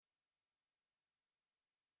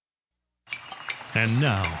And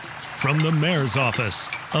now, from the mayor's office,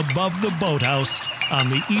 above the boathouse, on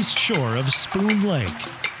the east shore of Spoon Lake,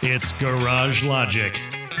 it's Garage Logic,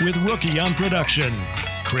 with Rookie on production,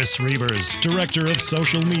 Chris Reavers, director of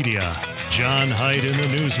social media, John Hyde in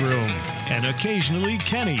the newsroom, and occasionally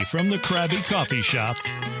Kenny from the Krabby Coffee Shop.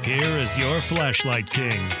 Here is your flashlight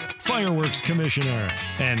king, fireworks commissioner,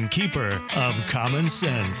 and keeper of common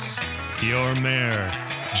sense, your mayor,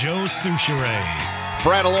 Joe Soucheray.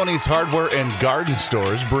 Frattallone's Hardware and Garden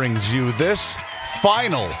Stores brings you this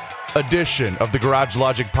final edition of the Garage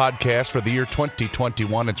Logic podcast for the year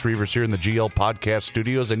 2021. It's Reavers here in the GL Podcast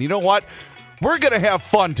Studios. And you know what? We're going to have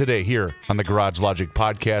fun today here on the Garage Logic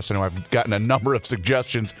podcast. I know I've gotten a number of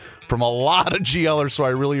suggestions from a lot of GLers, so I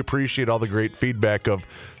really appreciate all the great feedback of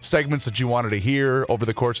segments that you wanted to hear over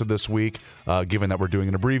the course of this week, given that we're doing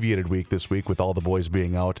an abbreviated week this week with all the boys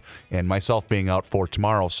being out and myself being out for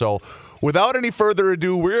tomorrow. So without any further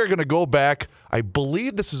ado, we're going to go back. I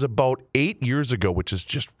believe this is about 8 years ago, which is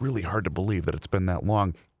just really hard to believe that it's been that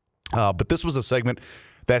long. But this was a segment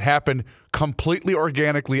that happened completely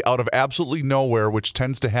organically out of absolutely nowhere, which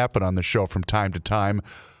tends to happen on the show from time to time.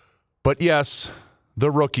 But yes,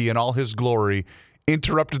 the rookie in all his glory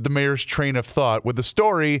interrupted the mayor's train of thought with a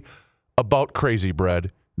story about Crazy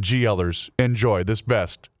Bread. GLers, enjoy this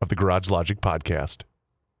best of the Garage Logic podcast.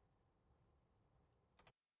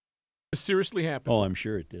 It seriously happened. Oh, I'm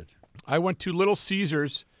sure it did. I went to Little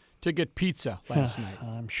Caesars to get pizza last night.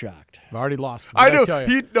 I'm shocked. I've already lost. I What'd know. tell you?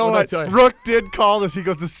 He know What'd I what? tell you? Rook did call this. He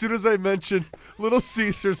goes, as soon as I mention Little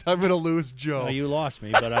Caesars, I'm going to lose Joe. No, you lost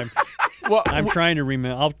me, but Well, I'm trying to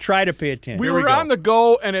remember. I'll try to pay attention. we were on the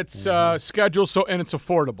go, and it's scheduled, and it's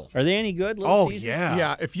affordable. Are they any good? Little Caesars? yeah.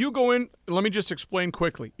 Yeah, if you go in, let me just explain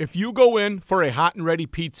quickly. If you go in for a hot and ready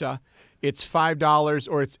pizza, it's $5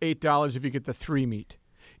 or it's $8 if you get the 3 meat.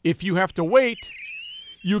 If you have to wait,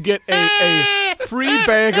 you get a free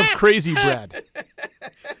bag of Crazy Bread.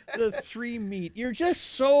 The 3 meat. You're just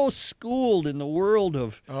so schooled in the world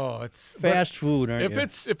of fast food, aren't you?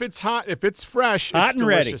 If it's hot, if it's fresh, Hot it's and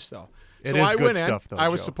ready. delicious though. It So is I good went in. stuff, though,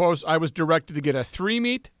 I Joe. I was directed to get a 3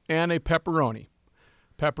 meat and a pepperoni.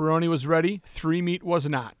 Pepperoni was ready. 3 meat was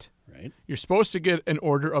not. Right. You're supposed to get an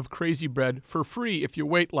order of Crazy Bread for free if you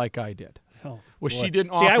wait like I did. Oh, Well, boy. she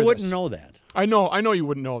didn't See, I offer wouldn't this. know that. I know you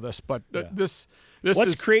wouldn't know this, but this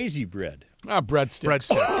What's is Crazy Bread? breadsticks.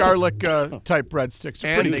 Breadsticks. Garlic type breadsticks. It's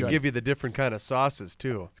And pretty they good. give you the different kind of sauces,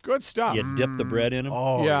 too. Good stuff. You dip the bread in them?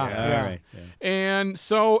 Oh, yeah. All right. Yeah. And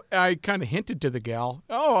so I kind of hinted to the gal,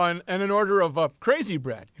 and an order of Crazy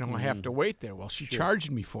Bread. I have to wait there. Well, she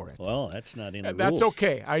charged me for it. Well, that's not in the That's rules.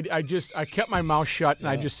 okay. I kept my mouth shut and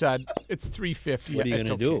I just said it's $3.50. What are you It's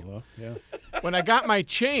going to okay. do? Well, yeah. When I got my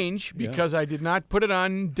change, because I did not put it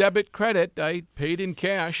on debit credit, I paid in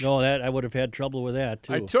cash. No, I would have had trouble with that,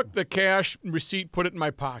 too. I took the cash receipt, put it in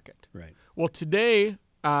my pocket. Right. Well, today,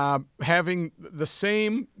 having the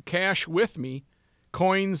same cash with me,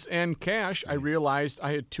 coins and cash, I realized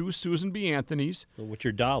I had 2 Susan B. Anthony's So with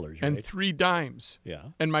your dollars, right? and 3 dimes. Yeah.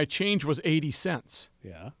 And my change was 80 cents.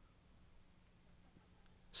 Yeah.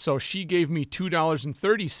 So she gave me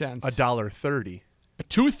 $2.30. $1.30.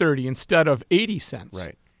 $2.30 instead of 80 cents.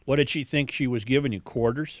 Right. What did she think she was giving you?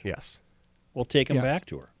 Quarters? Yes. We'll take them Yes. back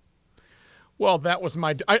to her. Well, that was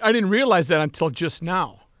I didn't realize that until just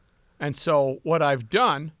now. And so what I've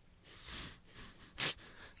done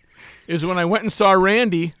is when I went and saw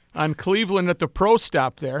Randy on Cleveland at the Pro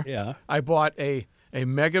Stop there, Yeah. I bought a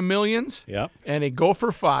Mega Millions Yeah. and a Go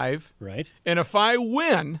for 5. Right. And if I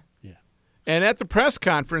win, Yeah. and at the press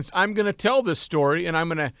conference, I'm going to tell this story, and I'm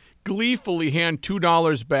going to gleefully hand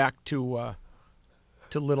 $2 back to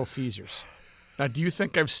Little Caesars. Now, do you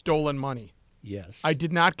think I've stolen money? Yes. I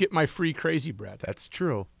did not get my free Crazy Bread. That's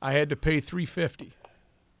true. I had to pay $3.50.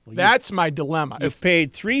 That's my dilemma. You've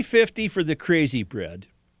paid $3.50 for the Crazy Bread,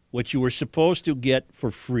 which you were supposed to get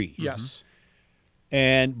for free. Yes.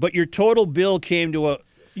 But your total bill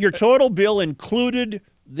your total bill included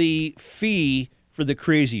the fee for the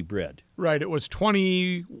Crazy Bread. Right. It was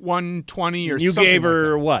 $21.20 or You something gave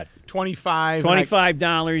her like what? that. $25.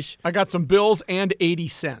 $25. I got some bills and 80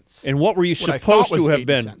 cents. And what were you What I supposed thought was to have 80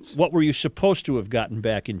 been? cents. What were you supposed to have gotten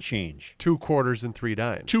back in change? 2 quarters and 3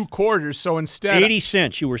 dimes. 2 quarters. So instead 80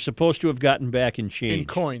 cents you were supposed to have gotten back in change. in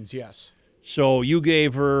coins, yes. So you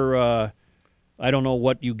gave her I don't know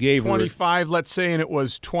what you gave her. 25, let's say, and it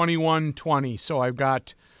was 21.20. So I've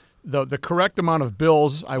got the correct amount of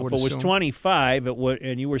bills, I would If it was assume. 25,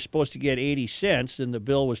 and you were supposed to get 80 cents, then the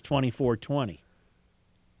bill was $24.20.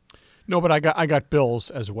 No, but I got bills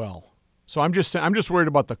as well. So I'm just worried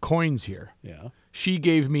about the coins here. Yeah. She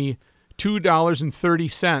gave me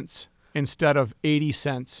 $2.30 instead of 80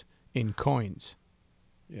 cents in coins.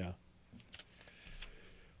 Yeah.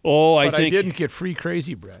 Oh, But I didn't get free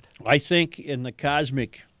crazy bread. I think in the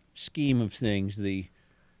cosmic scheme of things, the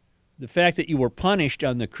fact that you were punished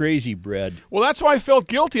on the crazy bread, Well, that's why I felt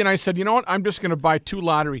guilty, and I said, you know what? I'm just going to buy 2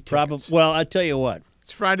 lottery tickets. well, I tell you what,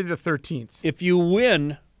 It's Friday the 13th. if you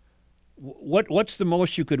win, what's the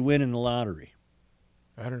most you could win in the lottery?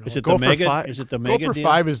 I don't know. Is it Go the for mega? five. Is it the Go mega for deal?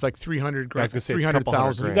 5 is like 300 grand. I was gonna say it's a couple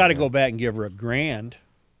hundred 300,000. You grand. got to go back and give her a grand.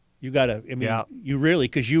 You got to. I mean, Yeah. you really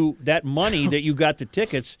because that money that you got the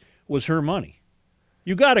tickets was her money.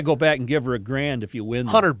 You got to go back and give her a grand if you win.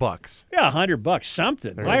 them. $100. Yeah, $100,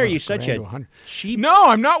 something. Why are you such grand to a 100. cheap? No,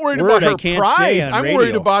 I'm not worried Word about her I can't say prize. on I'm radio.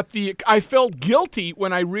 worried about I felt guilty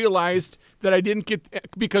when I realized that I didn't get,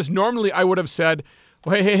 because normally I would have said,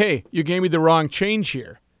 well, hey, you gave me the wrong change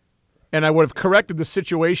here. And I would have corrected the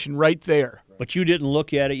situation right there. But you didn't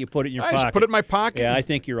look at it. You put it in your I pocket. just put it in my pocket. Yeah, I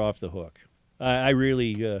think you're off the hook. I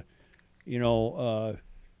really, I've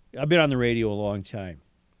been on the radio a long time,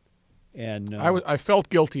 and I felt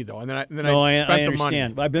guilty, though, and then I spent I the money.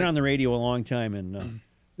 understand. I've been on the radio a long time, and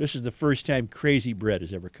this is the first time Crazy Bread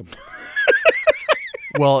has ever come up.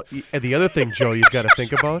 Well, and the other thing, Joe, you've got to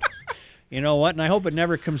think about. You know what? And I hope it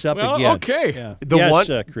never comes up Well, again. okay. Yeah.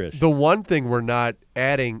 The Chris. The one thing we're not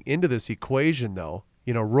adding into this equation, though,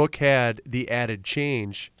 Rook had the added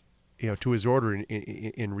change, to his order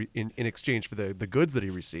in exchange for the goods that he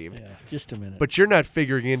received. Yeah, just a minute. But you're not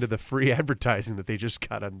figuring into the free advertising that they just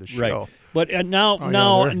got on the show. Right. But now, they're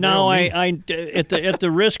I at the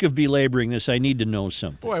risk of belaboring this, I need to know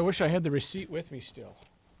something. Boy, I wish I had the receipt with me still.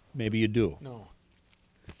 Maybe you do. No.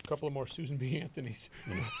 A couple of more Susan B. Anthony's.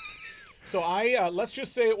 So let's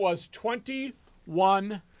just say it was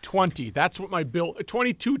 21.20. That's what my bill.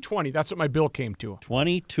 22.20. That's what my bill came to.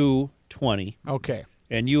 22.20, Okay.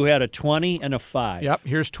 and you had a 20 and a 5. Yep.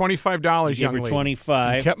 Here's $25, Give young her lady.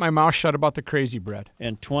 25 Kept my mouth shut about the crazy bread.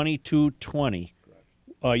 and 22.20.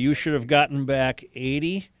 You should have gotten back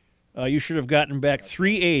 80. You should have gotten back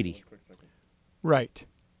 380, Right.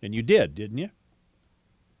 and you did, didn't you?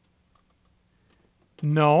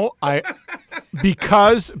 No,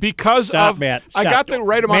 because Stop, of Matt. I Stop. got the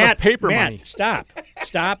right amount Matt, of paper Matt, money.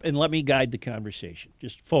 Stop, and let me guide the conversation.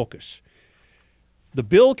 Just focus. The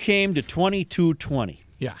bill came to 22.20,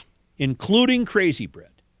 Yeah. including Crazy Bread.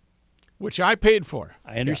 Which I paid for.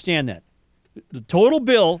 I understand that. The total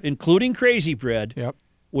bill, including Crazy Bread, Yep.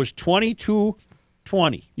 was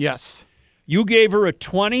 22.20. Yes. You gave her a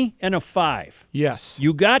 20 and a 5. Yes.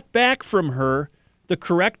 You got back from her the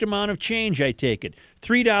correct amount of change, I take it,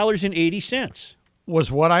 $3.80. Was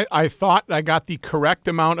what I thought. I got the correct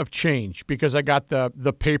amount of change because I got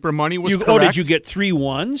the paper money was correct. Oh, did you get 3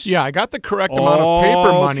 ones? Yeah, I got the correct amount of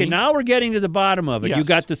paper money. Okay, now we're getting to the bottom of it. You Yes.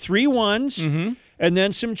 got the 3 ones and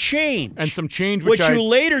then some change. and some change, which which you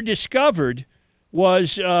later discovered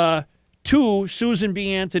was 2 Susan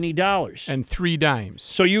B. Anthony dollars. and 3 dimes.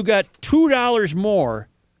 So you got $2 more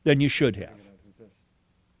than you should have.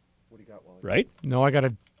 Right? No, I got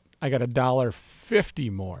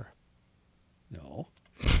 $1.50 more. No.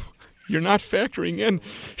 You're not factoring in.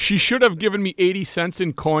 She should have given me 80 cents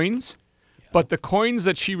in coins, but the coins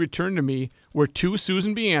that she returned to me were 2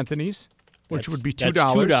 Susan B. Anthony's, which would be $2,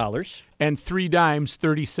 That's $2. and 3 dimes,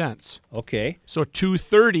 30 cents. Okay. So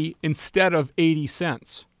 $2.30 instead of 80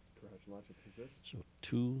 cents. So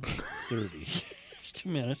 230. Just a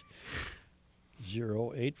minute.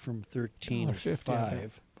 08 from 13 is $1.50,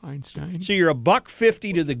 5. Einstein. So you're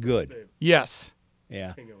 $1.50 to the good. Yes.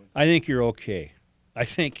 Yeah. I think you're okay.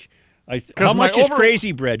 How my much does over-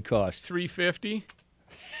 Crazy Bread cost? $3.50,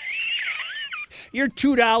 You're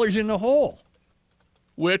 $2 in the hole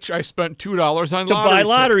which I spent $2 on to buy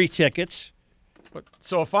lottery tickets. tickets.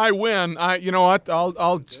 So if I win, you know what?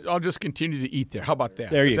 I'll just continue to eat there. How about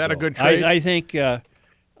that? There you Is that go. a good trade? I think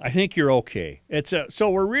you're okay. So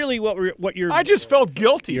we're really what you're. I just felt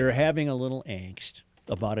guilty. You're having a little angst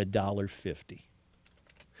about $1.50,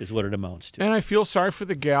 is what it amounts to. And I feel sorry for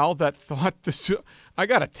the gal that thought this. I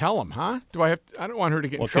got to tell him, huh? Do I have? I don't want her to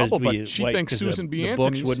get in trouble, but she thinks Susan B. the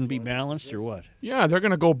Anthony's. books wouldn't be balanced or what? Yeah, they're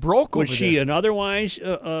going to go broke Was over she there. an otherwise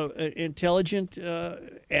intelligent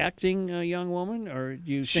acting young woman, or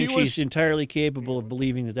do you think She was- she's entirely capable of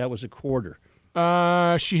believing that was a quarter?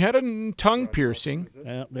 She had a tongue piercing,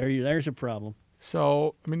 Well, there's a problem.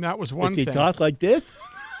 so I mean that was one thing. like this?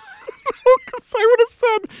 Because I would have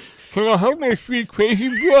said, "Can I have my free crazy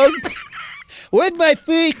bread?" Where's my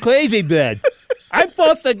free Crazy Bread? I'm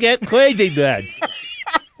supposed to get Crazy Bread.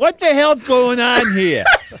 What the hell's going on here?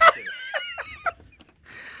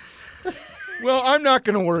 Well, I'm not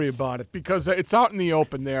going to worry about it because it's out in the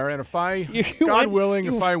open there, and if I, God willing,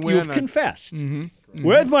 if I win, you've confessed.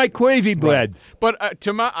 Where's my crazy bread? But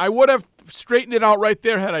I would have straightened it out right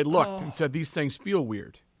there had I looked and said these things feel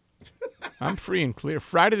weird. I'm free and clear.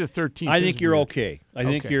 Friday the 13th. I think you're weird. okay. I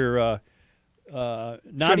think Okay. you're.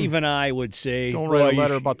 Not even I would say. Don't boy, write a you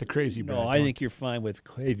letter should- about the crazy bread. No, I think you're fine with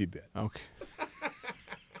crazy bread. Okay.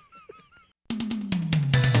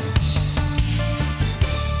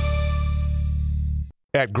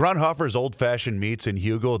 At Grunhofer's Old Fashioned Meats in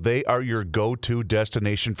Hugo, they are your go-to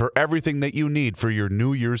destination for everything that you need for your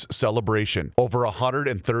New Year's celebration. Over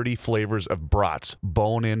 130 flavors of brats,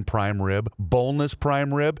 bone-in prime rib, boneless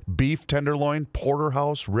prime rib, beef tenderloin,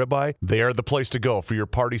 porterhouse, ribeye. They are the place to go for your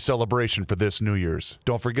party celebration for this New Year's.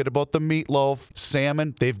 Don't forget about the meatloaf,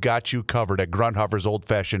 salmon. They've got you covered at Grunhofer's Old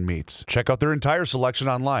Fashioned Meats. Check out their entire selection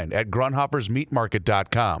online at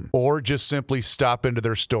grunhofersmeatmarket.com or just simply stop into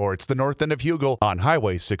their store. It's the north end of Hugo on Highway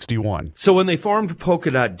 61. So when they formed Polka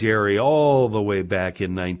Dot Dairy all the way back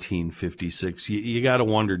in 1956, you got to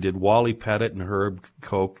wonder, did Wally Pettit and Herb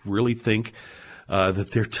Koch really think that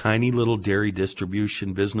their tiny little dairy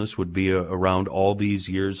distribution business would be around all these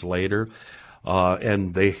years later?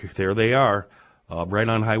 And there they are, right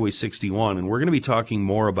on Highway 61. And we're going to be talking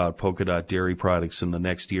more about Polka Dot Dairy products in the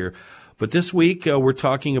next year. But this week, we're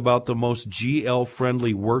talking about the most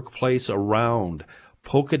GL-friendly workplace around.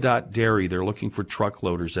 Polka Dot Dairy. They're looking for truck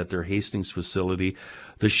loaders at their Hastings facility.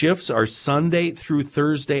 The shifts are Sunday through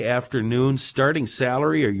Thursday afternoon. Starting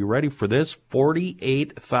salary, are you ready for this?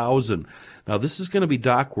 $48,000. Now, this is going to be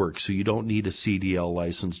dock work, so you don't need a CDL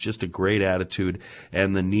license, just a great attitude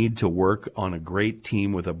and the need to work on a great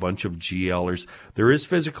team with a bunch of GLers. There is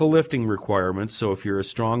physical lifting requirements, so if you're a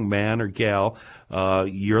strong man or gal,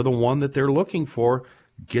 you're the one that they're looking for.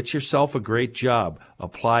 Get yourself a great job.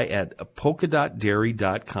 Apply at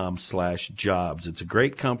polkadotdairy.com/jobs. It's a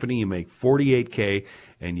great company. You make $48K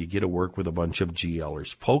and you get to work with a bunch of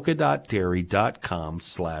GLers.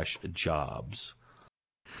 polkadotdairy.com/jobs.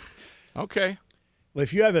 Okay. Well,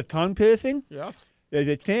 if you have a tongue piercing, Yes. there's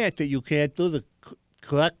a chance that you can't do the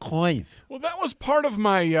correct coins. Well, that was part of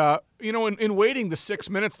my, in waiting the 6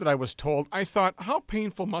 minutes that I was told, I thought, how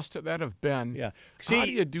painful must that have been? Yeah. How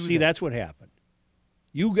do you do see, that? that's what happened.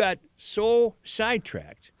 You got so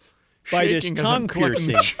sidetracked by this Shaking as I'm tongue collecting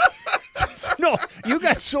piercing. No, you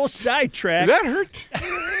got so sidetracked. Did that hurt?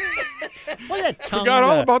 Well, that tongue, Forgot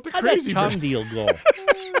all about the how'd crazy that tongue bread. deal go?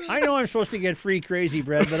 I know I'm supposed to get free crazy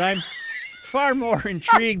bread, but I'm far more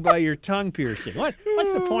intrigued by your tongue piercing. What's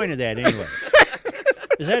the point of that anyway?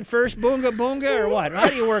 Is that first boonga boonga or what? How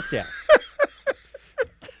do you work that?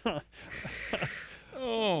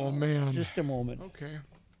 Oh, man. Just a moment. Okay.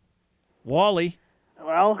 Wally.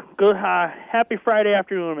 Well, good. Happy Friday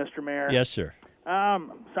afternoon, Mr. Mayor. Yes, sir.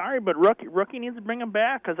 Sorry, but rookie needs to bring him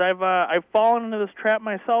back because I've fallen into this trap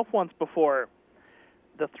myself once before.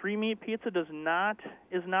 The 3-meat pizza is not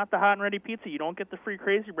the hot and ready pizza. You don't get the free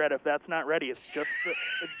crazy bread if that's not ready. It's just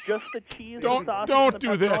the cheese. Don't and the sausage don't and the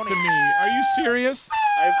do that to pepperoni. me. Are you serious?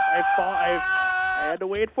 I had to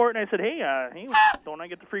wait for it, and I said, hey, don't I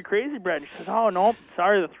get the free crazy bread? And she says, oh, no,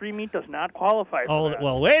 sorry, the 3-meat does not qualify for Oh, that.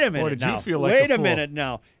 well, wait a minute did you now. feel like wait a a fool? minute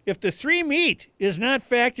now. If the 3-meat is not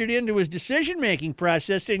factored into his decision-making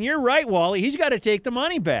process, then you're right, Wally. He's got to take the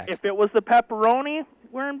money back. If it was the pepperoni,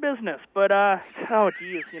 we're in business. But, oh,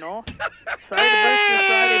 geez, Sorry to burst your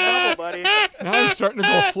Friday bubble, buddy. Now I'm starting to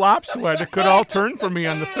go flop sweat. It could all turn for me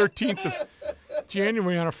on the 13th of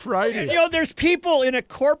January on a Friday. There's people in a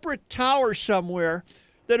corporate tower somewhere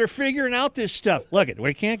that are figuring out this stuff. Look,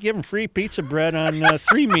 we can't give them free pizza bread on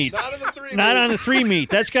 3-meat. Not on the 3-meat. Not on the 3-meat.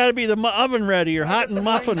 That's got to be the oven ready or hot and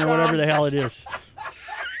muffin or whatever the hell it is.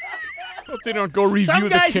 Hope they don't go review Some the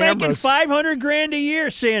guy's making cameras. $500,000 a year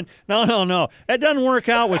saying, no, that doesn't work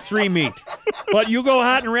out with 3-meat. But you go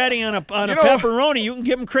hot and ready on a pepperoni, you can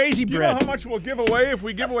give them crazy Do you know bread. how much we'll give away if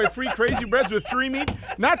we give away free crazy breads with 3-meat?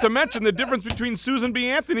 Not to mention the difference between Susan B.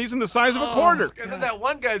 Anthony's and the size of a quarter. And then that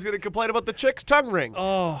one guy's going to complain about the chick's tongue ring.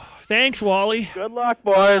 Thanks, Wally. Good luck,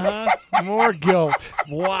 boys. More guilt.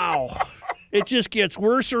 Wow. It just gets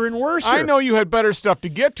worser and worser. I know you had better stuff to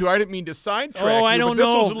get to. I didn't mean to sidetrack Oh, you, I don't but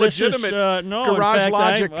know. this was a legitimate no, Garage in fact,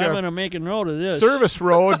 Logic I'm going to make a note of this. service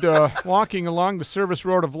road, walking along the service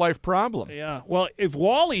road of life problem. Yeah. Well, if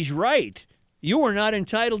Wally's right, you were not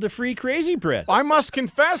entitled to free crazy bread. I must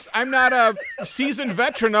confess, I'm not a seasoned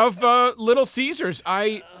veteran of Little Caesars.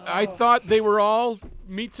 I thought they were all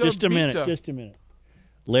pizza. Just a minute.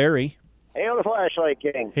 Larry, Hail the Flashlight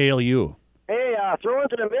King. hail you. Hey, throw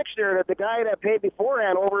into the mix there that the guy that paid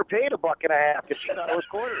beforehand overpaid $1.50 because she thought it was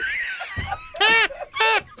quarters.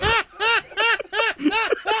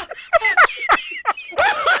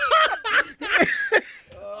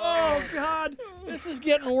 Oh, God. This is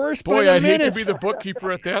getting worse by Boy, the I'd hate minute. to be the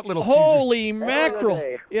bookkeeper at that little Caesar. Holy mackerel.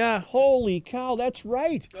 day. Yeah, holy cow, that's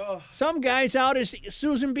right. Some guy's out as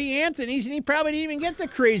Susan B. Anthony's, and he probably didn't even get the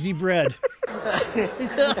crazy bread.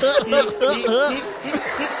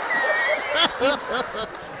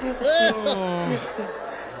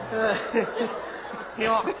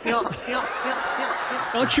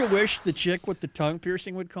 Don't you wish the chick with the tongue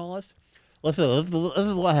piercing would call us? Listen, this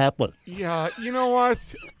is what happened. Yeah, you know what?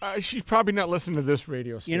 She's probably not listening to this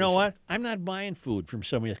radio station. You know what? I'm not buying food from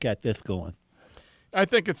somebody that's got this going. I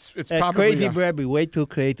think it's That probably crazy bread be way too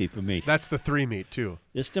crazy for me. That's the 3 meat too.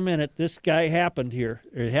 Just a minute. This guy happened here.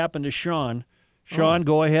 It happened to Sean. Sean,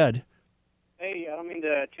 go ahead. Hey, I don't mean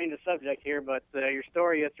to change the subject here, but your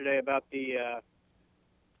story yesterday about the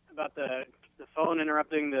phone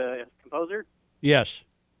interrupting the composer. Yes.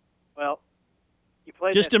 Well, you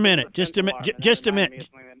played. Just that a minute. Silver Just a Pencil minute. bar, and Just that a reminded me minute. of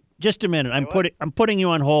something Just a minute. what? I'm putting you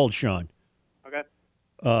on hold, Sean.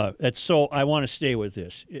 that- That's so I want to stay with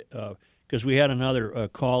this because we had another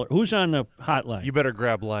caller. Who's on the hotline? You better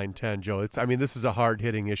grab line 10, Joe. This is a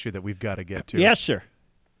hard-hitting issue that we've got to get to. Yes, sir.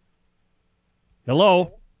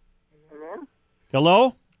 Hello.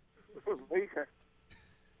 Hello. This is Lisa.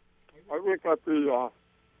 I work at the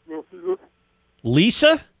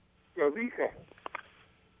Lisa. Yeah, Lisa.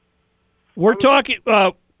 We're talking.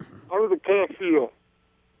 I'm the cashier.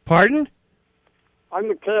 Pardon? I'm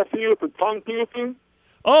the cashier for tongue piercing.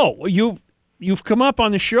 Oh, well, you've come up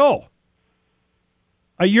on the show.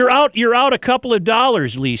 You're out a couple of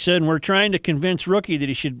dollars, Lisa, and we're trying to convince Rookie that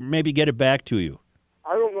he should maybe get it back to you.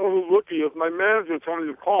 I don't know who Rookie is. My manager told me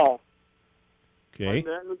to call. Okay.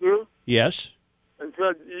 My manager Yes. and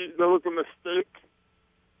said there was a mistake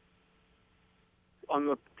on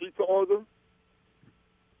the pizza order.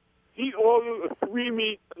 He ordered a 3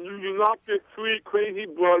 meat, and you do not get 3 crazy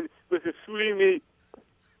bread with a 3 meat.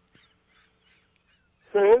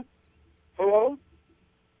 Sir? Hello?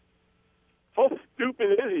 How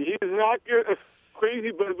stupid is he? He does not get a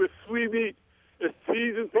crazy bread with 3 meat. It's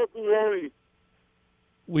cheese and pepperoni.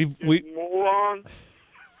 We Moron.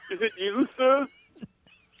 Is it you, sir?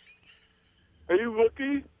 Are you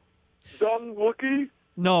Rookie? Dumb Rookie?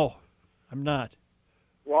 No, I'm not.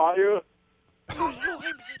 Liar. Oh, no,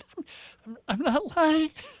 I'm not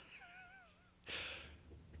lying.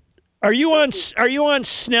 Are you on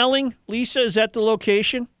Snelling, Lisa? Is that the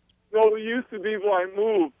location? No, it used to be where I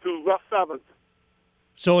moved to West 7th.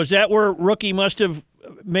 So is that where Rookie must have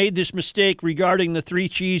made this mistake regarding the 3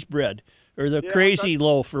 cheese bread or the Yeah, crazy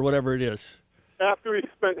loaf or whatever it is? After he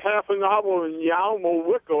spent half an hour in Yalmo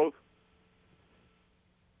Wickles.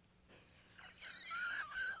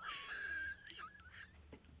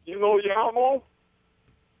 You know Yalmo?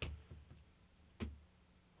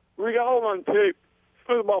 We got him on tape.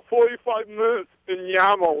 Spent about 45 minutes in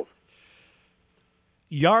Yalmo.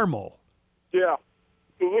 Yarmo. Yeah,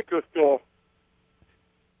 the liquor store.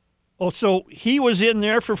 Oh, so he was in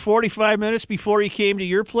there for 45 minutes before he came to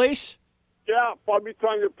your place? Yeah, probably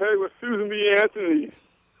trying to pay with Susan B. Anthony.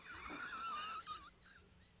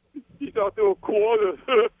 He thought they were quarters.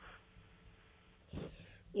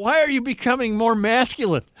 Why are you becoming more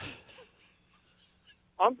masculine?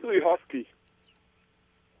 I'm pretty husky.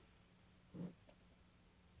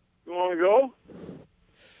 You want to go?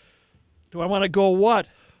 Do I want to go what?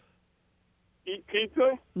 Eat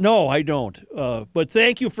pizza? No, I don't. But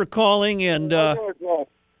thank you for calling and I gotta go.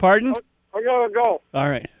 pardon? I gotta go. All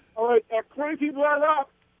right. All right, that crazy blood up.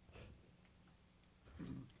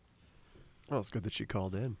 Well, it's good that she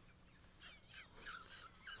called in.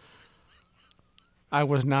 I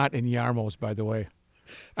was not in Yarmos, by the way.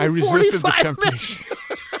 I resisted the temptation.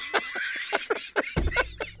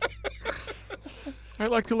 I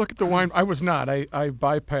like to look at the wine. I was not. I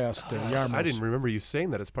bypassed Yarmos. I didn't remember you saying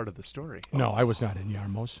that as part of the story. No, I was not in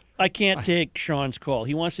Yarmos. I can't take Sean's call.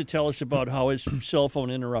 He wants to tell us about how his cell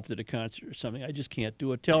phone interrupted a concert or something. I just can't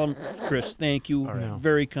do it. Tell him, Chris, thank you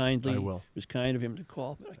very kindly. I will. It was kind of him to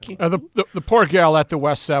call, but I can't. The poor gal at the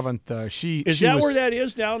West 7th, she Is she that was, where that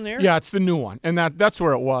is down there? Yeah, it's the new one, and that's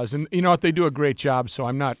where it was. And you know what? They do a great job, so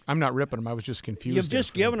I'm not ripping them. I was just confused. You've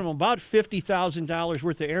just given him about $50,000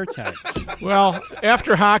 worth of airtime. Well,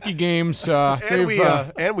 after hockey games, And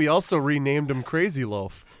we also renamed him Crazy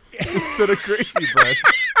Loaf instead of Crazy Bread.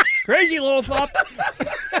 Crazy loaf up.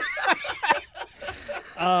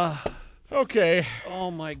 Okay.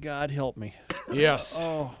 Oh my God, help me. Yes.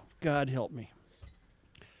 Oh God, help me.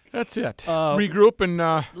 That's it. Regroup and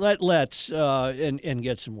Let's and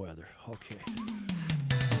get some weather. Okay.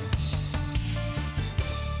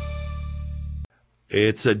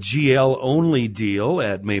 It's a GL-only deal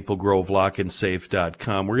at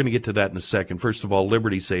MapleGroveLockandSafe.com. We're going to get to that in a second. First of all,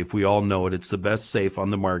 Liberty Safe, we all know it. It's the best safe on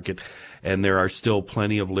the market, and there are still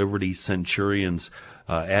plenty of Liberty Centurions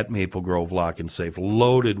at Maple Grove Lock and Safe,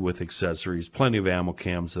 loaded with accessories, plenty of ammo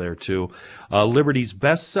cams there too. Liberty's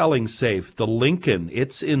best-selling safe, the Lincoln,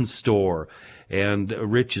 it's in store. And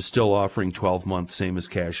Rich is still offering 12 months, same as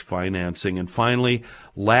cash financing. And finally,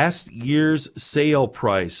 last year's sale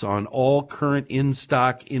price on all current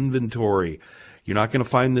in-stock inventory. You're not going to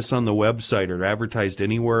find this on the website or advertised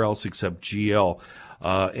anywhere else except GL.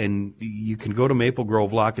 And you can go to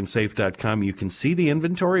MapleGroveLockandSafe.com. You can see the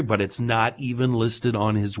inventory, but it's not even listed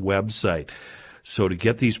on his website. So to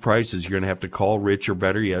get these prices, you're going to have to call Rich, or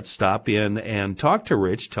better yet, stop in and talk to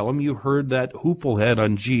Rich. Tell him you heard that hooplehead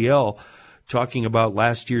on GL talking about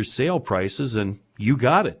last year's sale prices, and you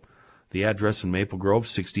got it. The address in Maple Grove,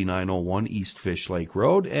 6901 East Fish Lake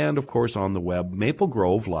Road, and, of course, on the web,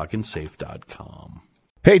 MapleGroveLockandSafe.com.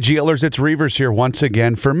 Hey, GLers, it's Reavers here once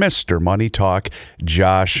again for Mr. Money Talk,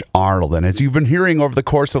 Josh Arnold. And as you've been hearing over the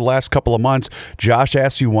course of the last couple of months, Josh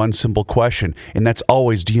asks you one simple question, and that's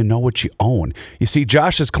always, do you know what you own? You see,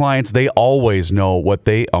 Josh's clients, they always know what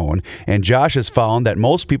they own, and Josh has found that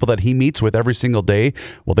most people that he meets with every single day,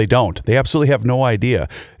 well, they don't. They absolutely have no idea.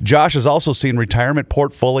 Josh has also seen retirement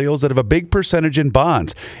portfolios that have a big percentage in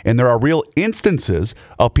bonds, and there are real instances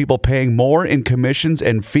of people paying more in commissions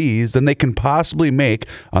and fees than they can possibly make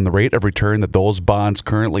on the rate of return that those bonds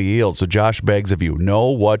currently yield. So Josh begs of you, know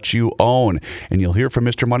what you own. And you'll hear from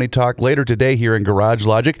Mr. Money Talk later today here in Garage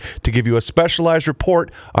Logic to give you a specialized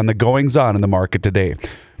report on the goings-on in the market today.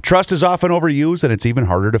 Trust is often overused, and it's even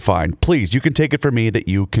harder to find. Please, you can take it from me that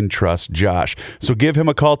you can trust Josh. So give him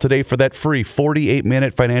a call today for that free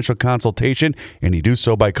 48-minute financial consultation, and you do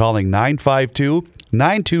so by calling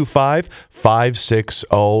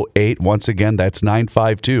 952-925-5608. Once again, that's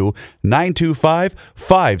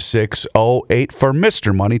 952-925-5608 for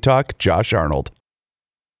Mr. Money Talk, Josh Arnold.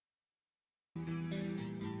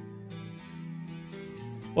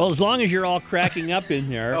 Well, as long as you're all cracking up in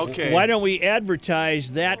there, Okay. Why don't we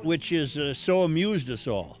advertise that which is so amused us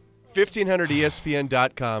all?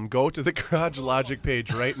 1500ESPN.com. Go to the Garage Logic page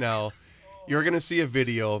right now. You're going to see a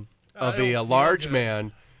video of a large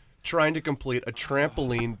man trying to complete a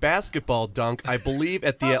trampoline basketball dunk, I believe,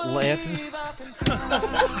 at the Atlanta.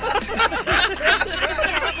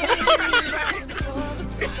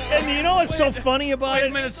 And you know what's so funny about Wait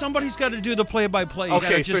it? a minute, somebody's got to do the play-by-play. You Okay,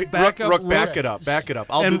 gotta so just back Rook, up. back it up. Back it up.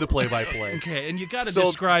 I'll do the play-by-play. Okay, and you got to So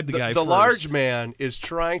describe the guy The first. large man is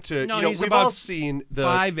trying to, No, you know, he's we've about all seen the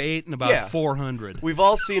 5'8" and about Yeah. 400. We've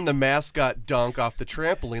all seen the mascot dunk off the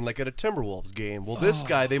trampoline like at a Timberwolves game. Well, this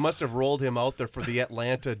guy, they must have rolled him out there for the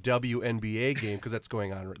Atlanta WNBA game because that's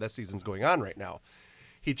going on. That season's going on right now.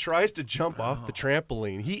 He tries to jump off the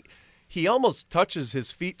trampoline. He almost touches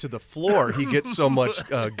his feet to the floor. He gets so much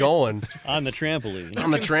going On the trampoline.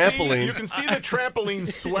 on the trampoline. You can see the trampoline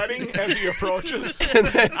sweating as he approaches.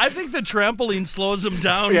 I think the trampoline slows him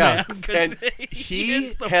down, Yeah, man. 'cause and he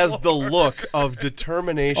hits the has the floor. look of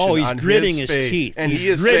determination Oh, he's on gritting his his face, teeth. and He's he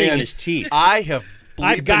is gritting saying, his teeth. "I have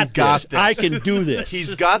I've bleeping got this. this. I can do this."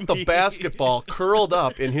 He's got the basketball curled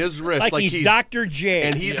up in his wrist like he's Dr. J.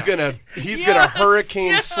 and he's gonna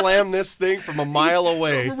hurricane slam this thing from a mile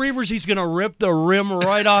away. Reavers, he's going to rip the rim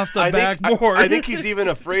right off the backboard. I think he's even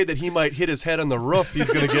afraid that he might hit his head on the roof. He's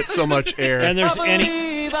gonna get so much air. And there's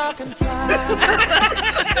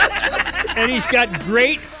and he's got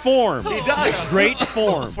great form. He does. Great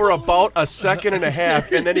form. For about a second and a half,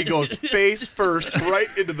 and then he goes face first right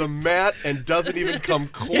into the mat and doesn't even come He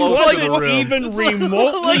close to the wasn't rim. even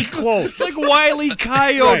remotely close. like Wile E.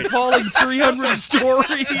 Coyote Right. falling 300 stories.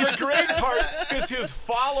 The great part is his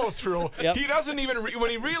follow-through. Yep. He doesn't even, when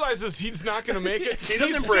he realizes he's not going to make it, he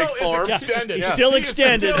doesn't still break is form. extended. He's Yeah. still He is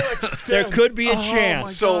extended. still There extended. could be a Oh,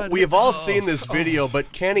 chance. So God. we have all seen this video,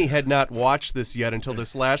 but Kenny had not watched this yet until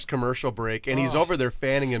this last commercial break, and he's over there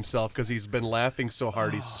fanning himself because he's been laughing so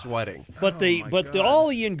hard he's sweating. But all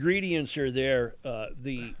the ingredients are there.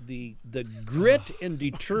 The grit and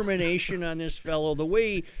determination on this fellow. The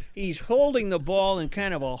way he's holding the ball in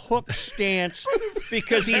kind of a hook stance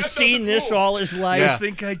because he's seen this all his life. Yeah. I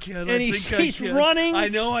think I can. And he's running. I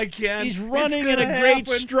know I can. He's It's running in gonna a great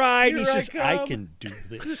happen. stride. Here He says, I "I come." can do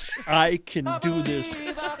this. I can do this."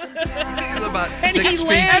 He's about And 6 he feet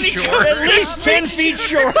lands short. at least 10 feet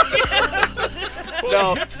short.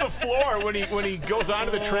 Well, he hits the floor when he goes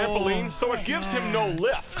onto the trampoline, so it gives him no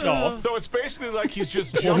lift. No. So it's basically like he's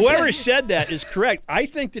just Well, jumping. whoever said that is correct. I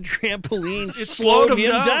think the trampoline It slowed him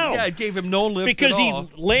down. Yeah, it gave him no lift Because at all.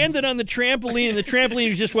 he landed on the trampoline, and the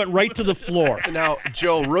trampoline just went right to the floor. Now,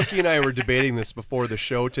 Joe, Rookie and I were debating this before the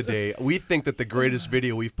show today. We think that the greatest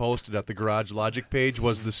video we've posted at the Garage Logic page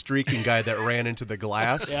was the streaking guy that ran into the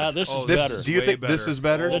glass. Yeah, this is This, better. do you think this is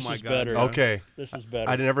better? Oh, This my is God. better. Okay. This is better.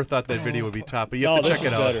 I never thought that video would be top, but you No, have to this check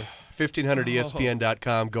it is out. better.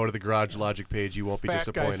 1500ESPN.com. Go to the Garage Logic page. You won't be Fat guy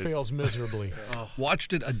disappointed. fails miserably.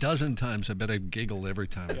 Watched it a dozen times. I bet I giggled every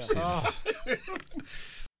time I've seen it.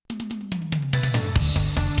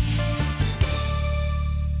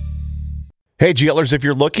 Hey, GLers, if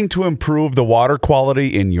you're looking to improve the water quality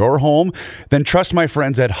in your home, then trust my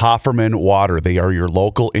friends at Hofferman Water. They are your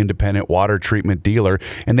local independent water treatment dealer,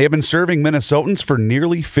 and they have been serving Minnesotans for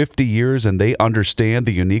nearly 50 years, and they understand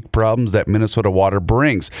the unique problems that Minnesota water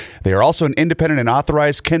brings. They are also an independent and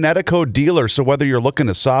authorized Connecticut dealer, so whether you're looking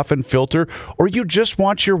to soften, filter, or you just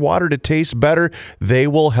want your water to taste better, they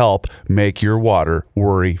will help make your water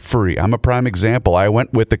worry-free. I'm a prime example. I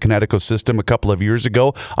went with the Connecticut system a couple of years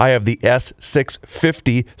ago. I have the S650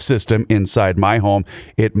 system inside my home.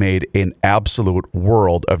 It made an absolute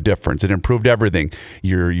world of difference. It improved everything.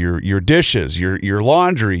 Your dishes, your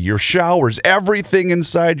laundry, your showers, everything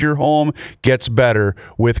inside your home gets better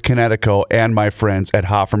with Connecticut and my friends at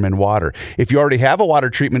Hofferman Water. If you already have a water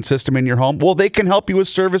treatment system in your home, well, they can help you with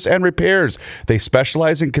service and repairs. They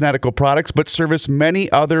specialize in Connecticut products, but service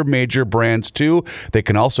many other major brands too. They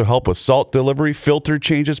can also help with salt delivery, filter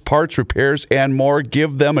changes, parts, repairs, and more.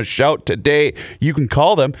 Give them a shout today. You can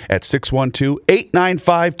call them at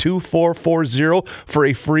 612-895-2440 for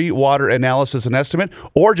a free water analysis and estimate,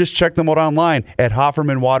 or just check them out online at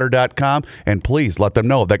HoffermanWater.com, and please let them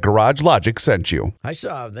know that Garage Logic sent you. I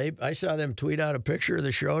saw them tweet out a picture of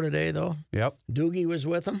the show today, though. Yep. Doogie was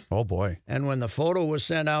with them. Oh, boy. And when the photo was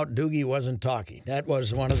sent out, Doogie wasn't talking. That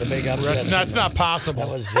was one of the big upsets. That's not possible.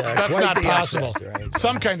 That was, that's quite not the possible. upset, right?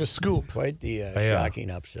 Some kind of scoop. Quite the shocking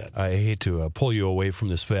upset. I hate to pull you away from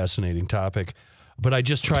this fascinating topic, but I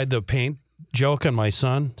just tried the paint joke on my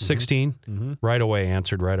son, 16. Right away,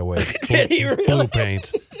 answered right away. Did he really? Blue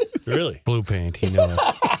paint. Really? Blue paint. He knew it.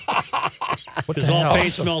 Because all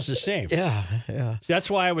paint smells the same. Yeah. That's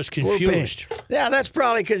why I was Blue confused. paint. Yeah, that's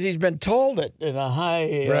probably because he's been told it in a high,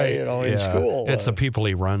 in school. It's the people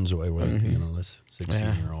he runs away with, this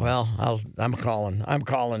 16-year-old. Well, I'm calling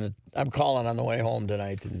on the way home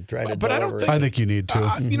tonight and try to But I deliver don't it. think, think you need to.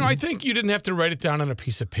 I think you didn't have to write it down on a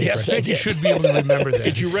piece of paper. Yes, I think I you did. should be able to remember that.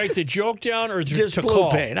 Did you write the joke down or Just to blue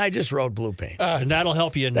call? paint. I just wrote blue paint. And that'll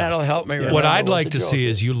help you enough. That'll help me remember What I'd like the to joke see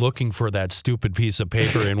is you looking for that stupid piece of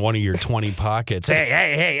paper in one of your 20 pockets.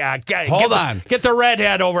 Hey, Hold on. Get the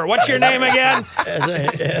redhead over. What's your name again?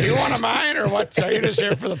 You want a mine or what? So you're just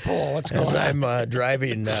here for the pool. What's going As on?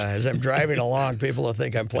 I'm driving along, people will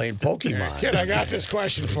think I'm playing Pokemon. Kid, I got this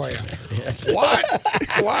question for you. What?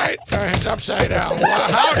 What? It's upside down.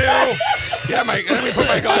 How do? Yeah, let me put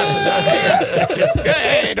my glasses on. Hang on a second.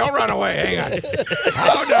 Hey, don't run away. Hang on.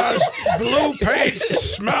 How does blue paint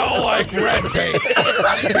smell like red paint?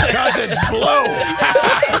 Because it's blue.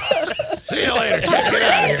 See you later,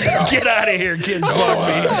 kid. Get out of here. Go. Get out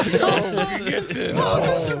of here, kids.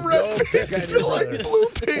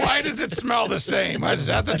 Why does it smell the same? Is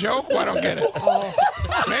that the joke? I don't get it.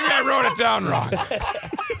 Maybe I wrote it down wrong.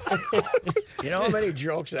 You know how many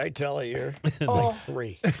jokes I tell a year? Like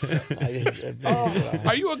 3.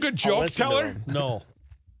 Are you a good joke teller? No.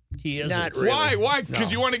 He isn't. Not really. Why? Why?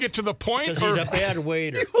 Because you want to get to the point? Because he's a bad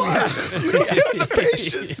waiter.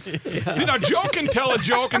 You know, Joe can tell a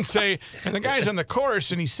joke and say, and the guy's on the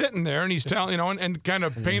chorus and he's sitting there and he's telling, and kind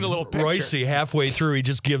of paint a little picture. Royce, halfway through, he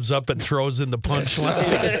just gives up and throws in the punchline.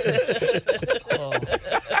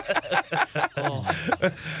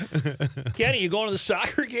 Kenny, you going to the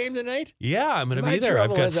soccer game tonight? Yeah, I'm going to My be there. I've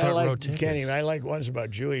trouble got is front row I tickets. Kenny, I like ones about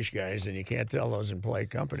Jewish guys, and you can't tell those in polite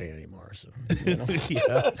company anymore. So,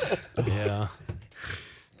 Yeah.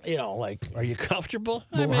 Like Are you comfortable?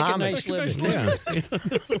 I make a Muhammad. nice living. Yeah.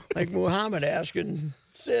 like Muhammad asking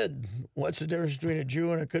Sid, "What's the difference between a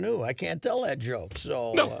Jew and a canoe?" I can't tell that joke,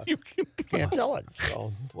 so You can't tell it.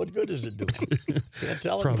 So what good does it do? Can't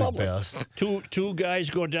tell it in Probably public. best. Two guys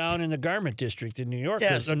go down in the garment district in New York.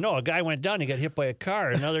 Yes. No, a guy went down. He got hit by a car.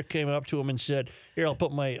 Another came up to him and said, "Here, I'll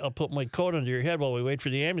put my coat under your head while we wait for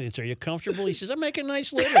the ambulance. Are you comfortable?" He says, "I make a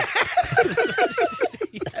nice living."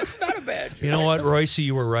 That's not a bad joke. You know what, Royce?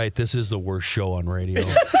 You were right. This is the worst show on radio.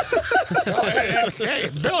 Hey,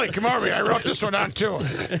 Billy, come over here. I wrote this one down, too.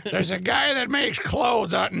 There's a guy that makes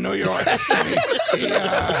clothes out in New York.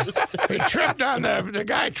 He tripped on the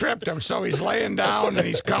guy tripped him, so he's laying down and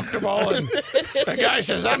he's comfortable. And the guy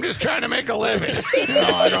says, I'm just trying to make a living.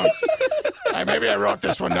 Maybe I wrote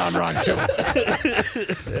this one down wrong, too.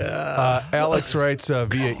 Alex writes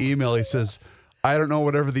via email, he says, I don't know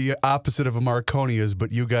whatever the opposite of a Marconi is,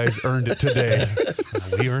 but you guys earned it today.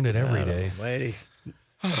 We earned it every day. Lady.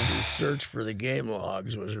 The search for the game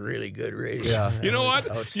logs was a really good race. Yeah. You know what?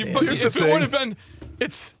 If it would have been,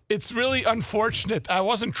 it's really unfortunate. I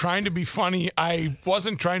wasn't trying to be funny. I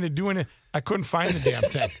wasn't trying to do anything. I couldn't find the damn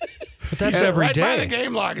thing. But that's every right day. By the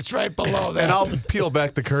game log, it's right below that. And I'll peel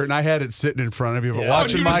back the curtain. I had it sitting in front of you, but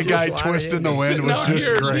watching my guy twist in the wind was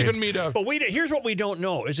just great. But here's what we don't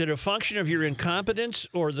know. Is it a function of your incompetence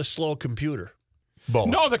or the slow computer? Both.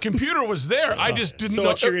 No, the computer was there. I just didn't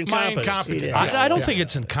know it's your my incompetence. incompetence. I don't think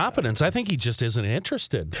it's incompetence. I think he just isn't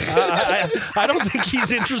interested. I don't think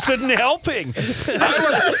he's interested in helping.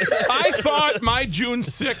 I thought my June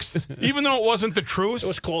 6th, even though it wasn't the truth. It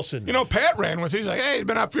was close enough. Pat ran with it. He's like, hey, he's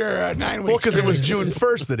been up here 9 weeks. Well, because it was June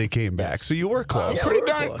 1st that he came back, so you were close. Pretty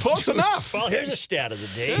darn close enough. Well, here's a stat of the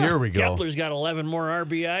day. Here we go. Kepler's got 11 more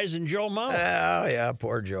RBIs than Joe Mount. Oh, yeah,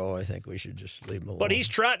 poor Joe. I think we should just leave him alone. But he's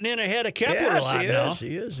trotting in ahead of Kepler a lot now. Yes,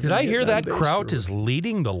 he is. Did I hear that Kraut is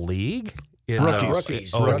leading the league? In,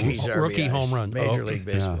 Rookies. Rookie RBIs, home run. Major League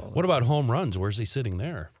Baseball. What about home runs? Where's he sitting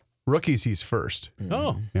there? Rookies, he's first.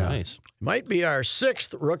 Oh, nice. Might be our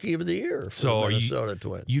 6th Rookie of the Year for the Minnesota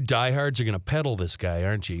Twins. You diehards are going to peddle this guy,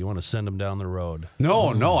 aren't you? You want to send him down the road.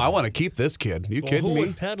 No, I want to keep this kid. You kidding who me?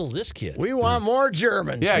 would peddle this kid? We want more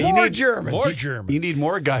Germans. Yeah, more Germans. More Germans. You need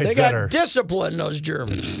more guys They that got are... discipline, those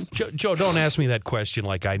Germans. Joe, don't ask me that question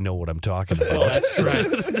like I know what I'm talking about. That's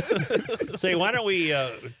right. Say, why don't we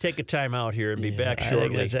take a time out here and be back shortly? I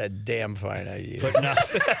think that's a damn fine idea. But now,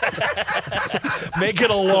 make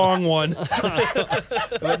it a long one.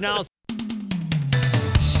 but now.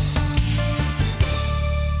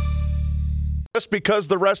 Just because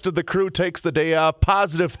the rest of the crew takes the day off,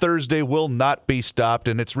 Positive Thursday will not be stopped.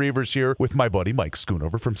 And it's Reavers here with my buddy Mike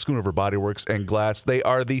Schoonover from Schoonover Body Works and Glass. They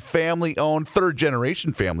are the family-owned,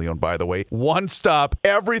 third-generation family-owned, by the way. One stop,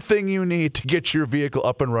 everything you need to get your vehicle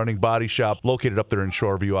up and running. Body shop located up there in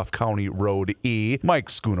Shoreview off County Road E. Mike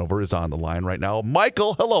Schoonover is on the line right now.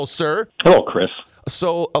 Michael, hello, sir. Hello, Chris.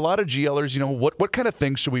 So a lot of GLers, what kind of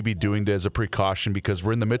things should we be doing as a precaution? Because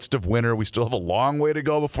we're in the midst of winter. We still have a long way to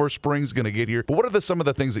go before spring's going to get here. But what are some of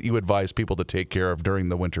the things that you advise people to take care of during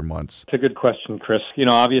the winter months? It's a good question, Chris.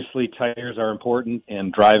 Obviously tires are important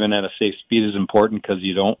and driving at a safe speed is important because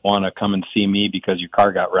you don't want to come and see me because your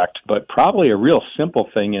car got wrecked. But probably a real simple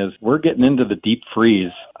thing is we're getting into the deep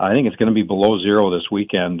freeze. I think it's going to be below zero this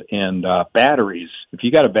weekend. And batteries, if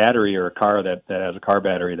you got a battery or a car that has a car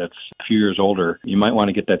battery that's a few years older, you might want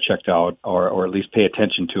to get that checked out or at least pay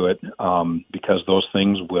attention to it because those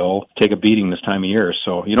things will take a beating this time of year.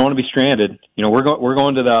 So you don't want to be stranded. We're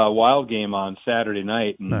going to the Wild game on Saturday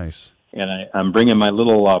night. And, nice. And I'm bringing my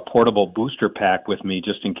little portable booster pack with me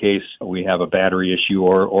just in case we have a battery issue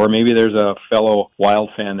or maybe there's a fellow Wild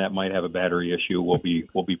fan that might have a battery issue. We'll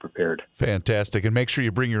be prepared. Fantastic. And make sure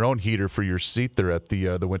you bring your own heater for your seat there at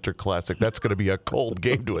the Winter Classic. That's going to be a cold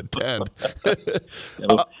game to attend.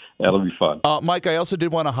 That'll be fun. Mike, I also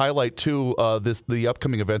did want to highlight, too, the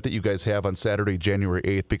upcoming event that you guys have on Saturday, January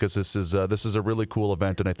 8th, because this is a really cool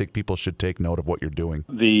event, and I think people should take note of what you're doing.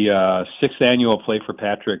 The 6th annual Play for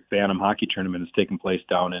Patrick Bantam Hockey Tournament is taking place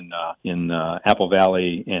down in Apple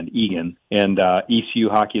Valley and Egan. And ECU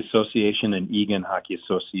Hockey Association and Egan Hockey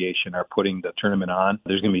Association are putting the tournament on.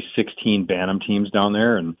 There's going to be 16 Bantam teams down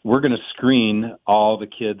there, and we're going to screen all the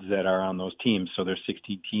kids that are on those teams. So there's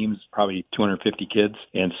 16 teams, probably 250 kids.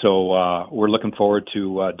 And so we're looking forward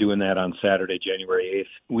to doing that on Saturday, January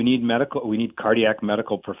 8th. We need cardiac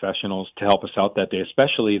medical professionals to help us out that day,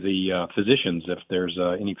 especially the physicians. If there's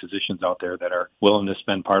any physicians out there that are willing to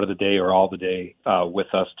spend part of the day or all the day with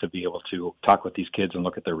us to be able to talk with these kids and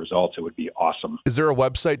look at their results, it would be awesome. Is there a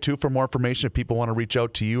website, too, for more information if people want to reach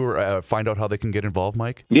out to you or find out how they can get involved,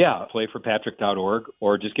 Mike? Yeah, playforpatrick.org,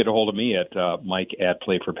 or just get a hold of me at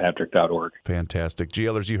mike@playforpatrick.org. Fantastic.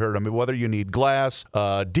 GLers, you heard. Whether you need glass,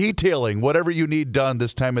 detailing, whatever you need done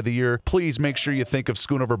this time of the year, please make sure you think of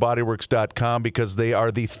SchoonoverBodyWorks.com because they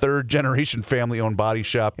are the third-generation family-owned body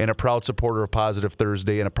shop and a proud supporter of Positive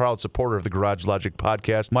Thursday and a proud supporter of the Garage Logic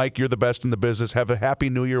podcast. Mike, you're the best in the business. Have a happy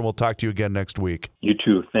New Year, and we'll talk to you again next week. You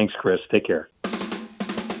too. Thanks, Chris. Take care.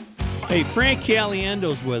 Hey, Frank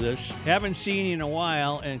Caliendo's with us. Haven't seen you in a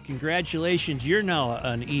while, and congratulations, you're now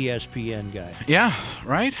an ESPN guy. Yeah,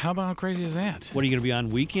 right? How crazy is that? What, are you going to be on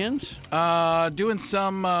weekends? Doing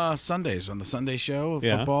some Sundays on the Sunday show of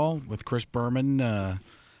football with Chris Berman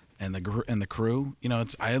and the crew. You know,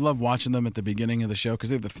 I love watching them at the beginning of the show because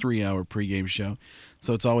they have the 3-hour pregame show.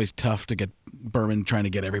 So it's always tough to get Berman trying to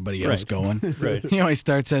get everybody else going. Right. He always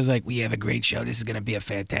starts as like, we have a great show. This is going to be a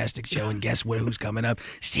fantastic show. And guess what? Who's coming up?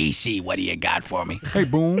 CC, what do you got for me? Hey,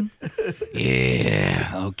 Boom.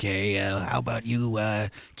 Yeah, okay. How about you,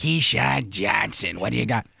 Keyshawn Johnson? What do you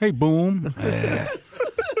got? Hey, Boom.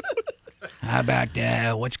 How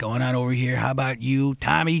about what's going on over here? How about you,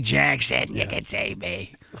 Tommy Jackson? You can say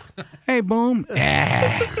me. Hey, Boom.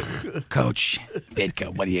 Coach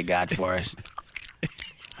Ditka, what do you got for us?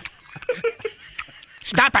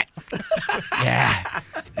 Stop it! Yeah,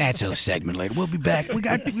 that's a segment later. We'll be back. We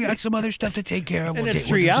got some other stuff to take care of. And We'll it's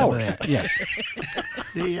we'll 3 do some of hours. that. Yes.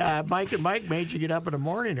 The Mike and Mike made you get up in the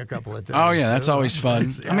morning a couple of times. Oh yeah, that's too. always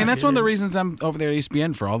fun. Yeah, I mean, that's get one of the in. reasons I'm over there at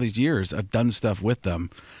ESPN for all these years. I've done stuff with them,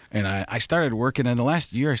 and I started working in the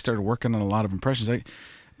last year. I started working on a lot of impressions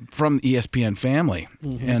from the ESPN family,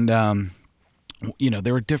 and you know,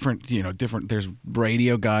 there were different. There's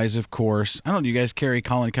radio guys, of course. I don't know. Do you guys carry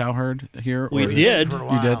Colin Cowherd here? We or- did. For a You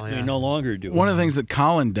while, did? yeah. We no longer do. One of the things that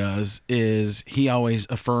Colin does is he always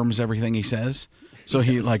affirms everything he says. So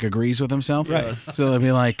he like agrees with himself. Right. So they'll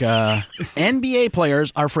be like, NBA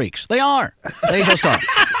players are freaks. They are. They just are.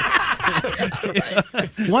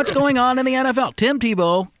 What's going on in the NFL? Tim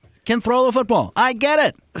Tebow can throw the football. I get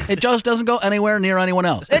it. It just doesn't go anywhere near anyone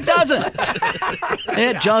else. It doesn't.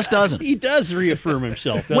 It just doesn't. He does reaffirm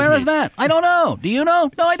himself. doesn't Where he? is that? I don't know. Do you know?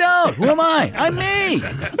 No, I don't. Who am I? I'm me.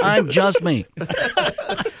 I'm just me.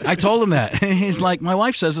 I told him that. He's like, my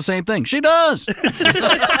wife says the same thing. She does.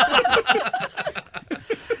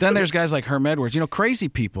 Then there's guys like Herm Edwards. You know, crazy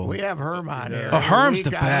people. We have Herm on here. Oh, Herm's every the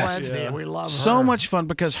week on best. Wednesday. We love So Herm. much fun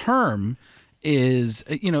because Herm is,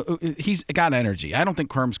 he's got energy. I don't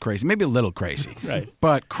think Herm's crazy. Maybe a little crazy. Right.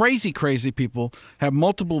 But crazy people have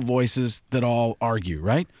multiple voices that all argue,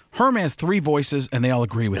 right? Herm has 3 voices and they all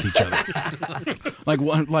agree with each other.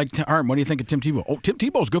 Herm, what do you think of Tim Tebow? Oh, Tim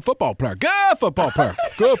Tebow's a good football player. Good football player.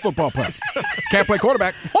 Good football player. Can't play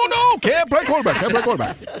quarterback. Oh, no, can't play quarterback. Can't play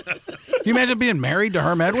quarterback. Can you imagine being married to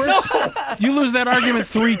Herm Edwards? You lose that argument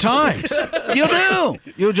 3 times. You do.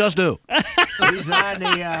 You just do. He's on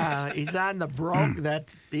the broke that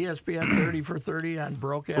ESPN 30 for 30 on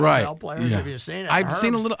broke NFL Right. players. Yeah. Have you seen it? I've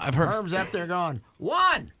seen a little. I've heard. Herm's up there going,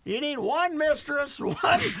 one. You need one mistress,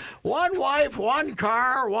 one wife, one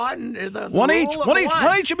car, one. The One each. rule of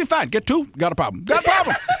One each should be fine. Get 2. Got a problem. Got a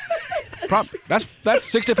problem. That's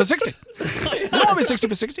 60 for 60. You don't want to be 60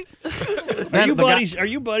 for 60. Are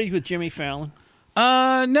you buddies with Jimmy Fallon?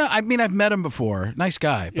 No. I mean, I've met him before. Nice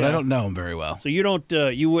guy, but I don't know him very well. So you don't,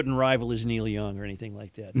 you wouldn't rival his Neil Young or anything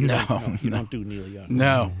like that. You don't do Neil Young.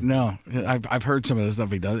 No. I've heard some of the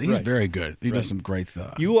stuff he does. He's Right. very good. He does some great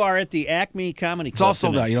stuff. You are at the Acme Comedy Club. It's all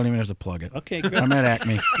sold tonight. out. You don't even have to plug it. Okay, good. I'm at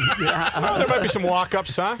Acme. Well, there might be some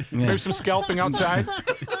walk-ups, huh? Yeah. Maybe some scalping outside.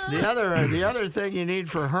 The other thing you need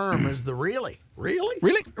for Herm is the really.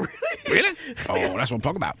 Really? Oh, that's what I'm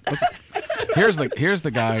talking about. Here's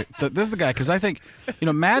the guy. This is the guy because I think,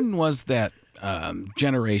 Madden was that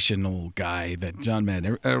generational guy that John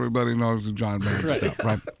Madden. Everybody knows the John Madden stuff,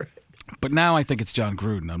 right? But now I think it's John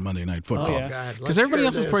Gruden on Monday Night Football. Oh, God. Because Let's everybody hear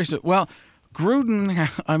else is this. praised it. Well, Gruden,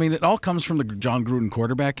 I mean, it all comes from the John Gruden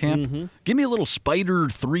quarterback camp. Mm-hmm. Give me a little Spider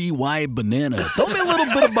 3Y banana. Tell me a little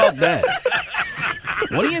bit about that.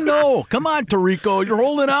 What do you know? Come on, Tirico. You're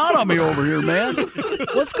holding out on me over here, man.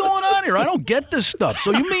 What's going on here? I don't get this stuff.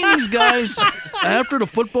 So you mean these guys, after the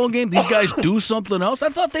football game, these guys do something else? I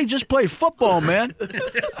thought they just played football, man.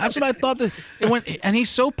 That's what I thought. And he's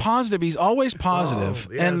so positive. He's always positive.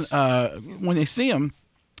 Oh, yes. And when you see him,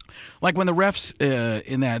 like when the refs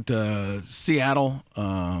in that Seattle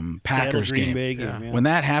Packers Green game, Bay game, yeah. when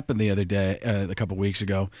that happened the other day, a couple weeks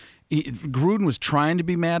ago, Gruden was trying to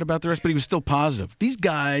be mad about the refs, but he was still positive. These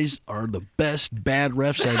guys are the best bad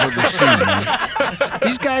refs I've ever seen, man.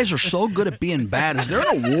 These guys are so good at being bad. Is there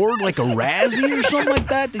an award like a Razzie or something like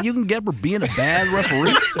that you can get for being a bad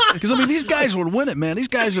referee? Because I mean, these guys would win it, man. These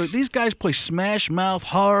guys play smash mouth,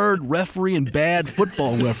 hard referee and bad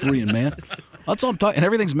football refereeing, man. That's all I'm talking. And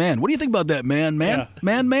everything's man. What do you think about that, man? Man.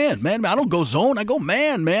 I don't go zone. I go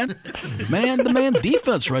man. Man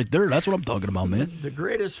defense right there. That's what I'm talking about, man. The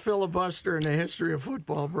greatest filibuster in the history of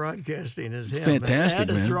football broadcasting is him. Fantastic, man. I had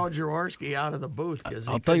to man. throw Jaworski out of the booth because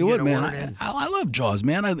I'll tell you what, man. I love Jaws,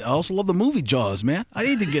 man. I also love the movie Jaws, man. I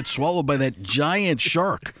need to get swallowed by that giant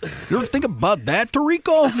shark. You ever think about that,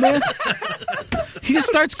 Tirico, man? He just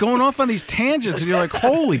starts going off on these tangents, and you're like,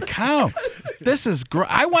 holy cow. This is great.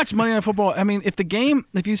 I watch Monday Night Football. I mean, if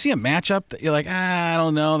you see a matchup that you're like, I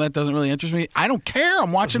don't know, that doesn't really interest me, I don't care.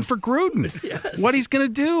 I'm watching for Gruden. Yes. What he's going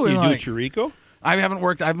to do. You And do Tirico? I haven't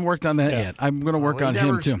worked on that yet. I'm going to work on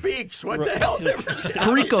him, too. He never speaks. What the hell?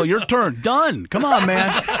 Tirico, your turn. Done. Come on,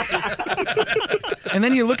 man. And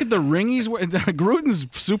then you look at the ring he's wearing, Gruden's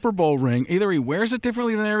Super Bowl ring. Either he wears it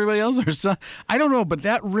differently than everybody else, or I don't know, but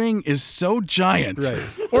that ring is so giant. Right.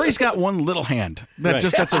 Or he's got one little hand.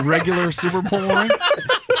 That's a regular Super Bowl ring.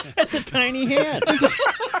 That's a tiny hand.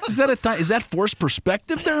 Is that forced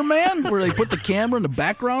perspective there, man? Where they put the camera in the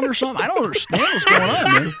background or something? I don't understand what's going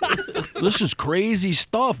on, man. This is crazy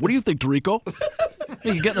stuff. What do you think, Tirico?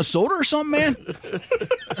 Hey, you getting a soda or something, man?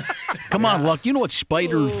 Come on, Luck. You know what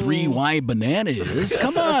Spider 3Y Banana is.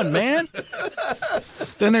 Come on, man.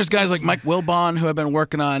 Then there's guys like Mike Wilbon who I've been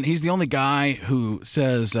working on. He's the only guy who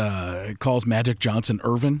calls Magic Johnson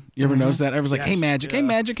Irvin. You ever notice that? Everyone's like, hey, Magic, hey,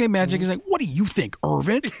 Magic, hey, Magic. He's like, what do you think,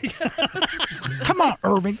 Irvin? Come on,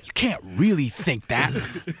 Irvin. You can't really think that.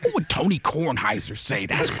 What would Tony Kornheiser say?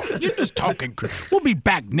 You're just talking. We'll be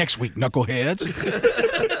back next week, knuckleheads.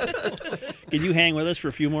 Can you hang with us for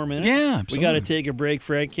a few more minutes? Yeah, absolutely. We got to take a break.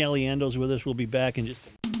 Frank Caliendo's with us. We'll be back in just...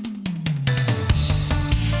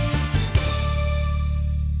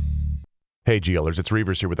 Hey GLers, it's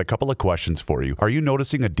Reavers here with a couple of questions for you. Are you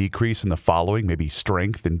noticing a decrease in the following? Maybe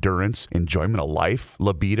strength, endurance, enjoyment of life,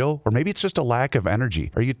 libido, or maybe it's just a lack of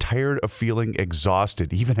energy? Are you tired of feeling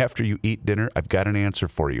exhausted even after you eat dinner? I've got an answer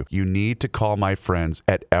for you. You need to call my friends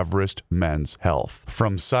at Everest Men's Health.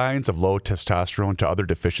 From signs of low testosterone to other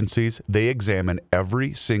deficiencies, they examine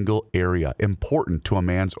every single area important to a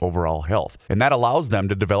man's overall health. And that allows them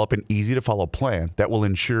to develop an easy-to-follow plan that will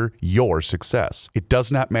ensure your success. It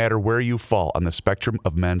does not matter where you fall on the spectrum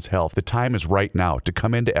of men's health. The time is right now to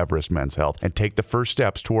come into Everest Men's Health and take the first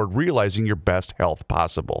steps toward realizing your best health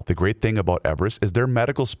possible. The great thing about Everest is their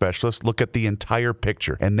medical specialists look at the entire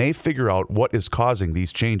picture and they figure out what is causing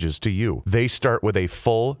these changes to you. They start with a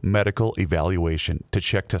full medical evaluation to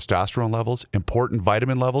check testosterone levels, important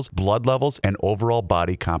vitamin levels, blood levels, and overall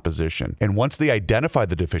body composition. And once they identify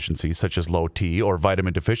the deficiencies, such as low T or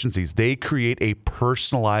vitamin deficiencies, they create a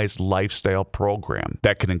personalized lifestyle program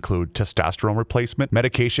that can include testosterone replacement,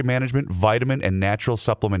 medication management, vitamin and natural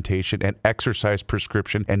supplementation, and exercise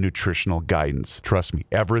prescription and nutritional guidance. Trust me,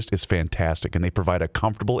 Everest is fantastic and they provide a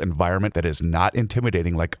comfortable environment that is not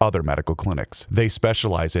intimidating like other medical clinics. They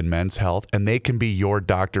specialize in men's health and they can be your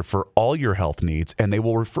doctor for all your health needs and they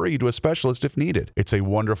will refer you to a specialist if needed. It's a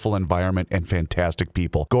wonderful environment and fantastic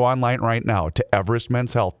people. Go online right now to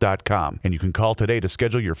everestmenshealth.com and you can call today to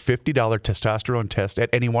schedule your $50 testosterone test at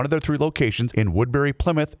any one of their 3 locations in Woodbury,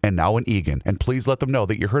 Plymouth, and now in Eagan. And please let them know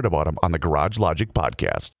that you heard about them on the Garage Logic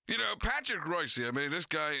podcast. You know, Patrick Royce, this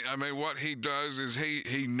guy, what he does is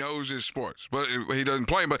he knows his sports. But he doesn't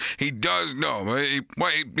play, but he does know. He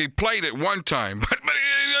played it one time, but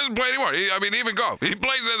he doesn't play anymore. Even golf. He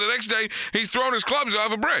plays it the next day, he's throwing his clubs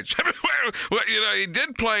off a bridge. He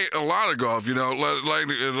did play a lot of golf, letting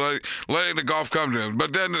the golf come to him.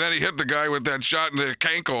 But then he hit the guy with that shot in the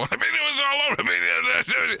cankle. It was all over.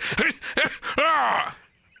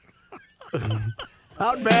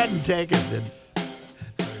 How'd Madden take it then?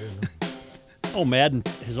 Oh, Madden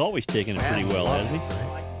has always taken it pretty well, hasn't he?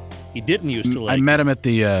 He didn't used to I met him at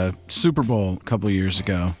the Super Bowl a couple of years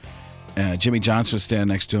ago. Jimmy Johnson was standing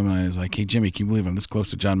next to him, and I was like, hey, Jimmy, can you believe I'm this close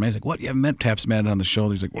to John Madden? He's like, what? You haven't met? Taps Madden on the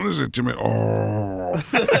shoulder. He's like, what is it, Jimmy? Oh.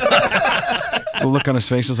 The look on his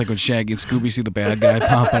face is like when Shaggy and Scooby see the bad guy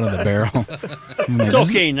pop out of the barrel. It's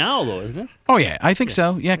okay now, though, isn't it? Oh, yeah. I think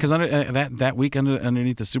so. Yeah, because that week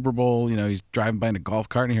underneath the Super Bowl, he's driving by in a golf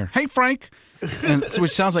cart and you hear, hey, Frank. And so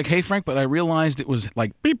which sounds like hey Frank, but I realized it was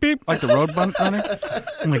like beep beep, like the road runner.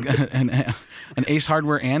 Like an Ace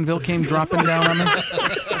Hardware anvil came dropping down on me.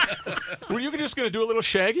 Were you just going to do a little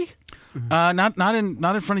Shaggy? Not in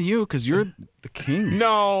front of you because you're the king.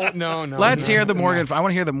 No. Let's hear the Morgan. I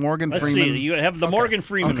want to hear the Morgan Freeman. Let's see. You have the Morgan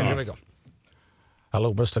Freeman. Okay, here we go.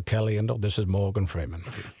 Hello, Mr. Caliendo. This is Morgan Freeman.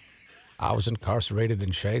 I was incarcerated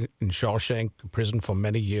in Shawshank prison for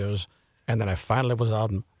many years. And then I finally was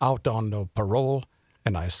out on parole,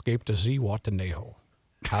 and I escaped to Zihuatanejo.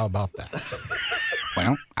 How about that?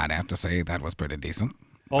 Well, I'd have to say that was pretty decent.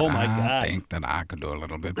 Oh, my God. I think that I could do a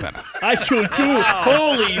little bit better. I do too.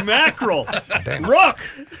 Holy mackerel. Damn it. Rook.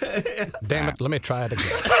 Damn it, let me try it again.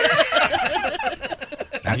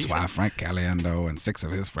 That's why Frank Caliendo and 6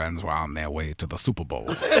 of his friends were on their way to the Super Bowl.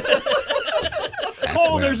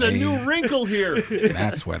 There's a new wrinkle here.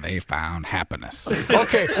 That's where they found happiness.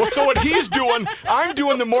 Okay, well, so what he's doing, I'm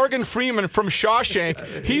doing the Morgan Freeman from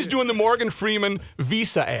Shawshank. He's doing the Morgan Freeman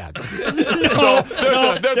Visa ads. So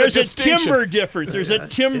there's a timber difference. There's a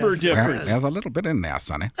timber difference. Well, there's a little bit in there,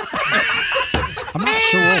 Sonny. I'm not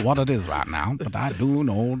sure what it is right now, but I do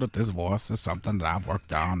know that this voice is something that I've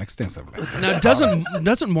worked on extensively. Now,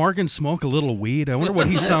 doesn't Morgan smoke a little weed? I wonder what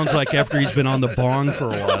he sounds like after he's been on the bong for a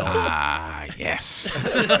while. Ah, yes.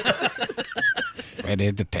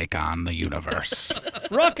 Ready to take on the universe.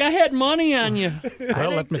 Rook, I had money on you.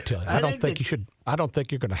 Well, let me tell you, I don't think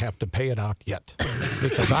you're going to have to pay it out yet,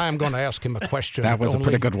 because I am going to ask him a question. That was a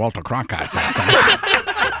pretty good Walter Cronkite there,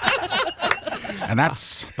 and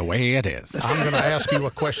that's the way it is. I'm going to ask you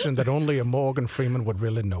a question that only a Morgan Freeman would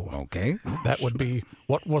really know. Okay. That would be,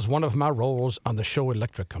 what was one of my roles on the show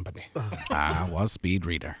Electric Company? I was Speed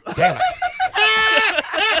Reader. Damn it.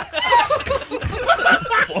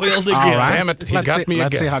 Foiled again. All right. Damn it, he got me Let's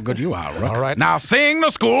again. see how good you are, Rook. All right. Now sing the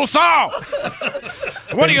school song.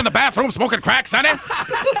 What are you in the bathroom smoking crack, Sonny?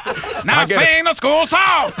 Now sing the school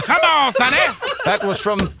song. Come on, Sonny. That was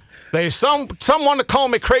from, someone to call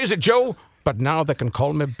me Crazy Joe, but now they can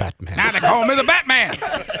call me Batman. Now they call me the Batman.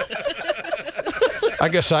 I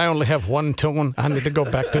guess I only have one tone. I need to go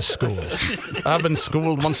back to school. I've been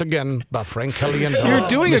schooled once again by Frank Caliendo. You're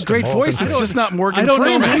doing Mr. a great Morgan voice. It's Freeman. just not Morgan I don't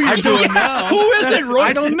Freeman. know who you're doing now. Who is it, Rook?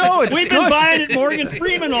 I don't know. It's We've good. been buying at Morgan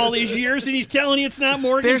Freeman all these years, and he's telling you it's not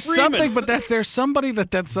Morgan There's Freeman. something, but there's somebody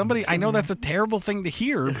that's somebody. I know that's a terrible thing to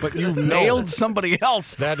hear, but you've nailed somebody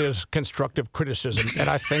else. That is constructive criticism, and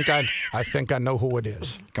I think I know who it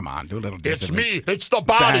is. Come on, do a little It's dissonance. me. It's the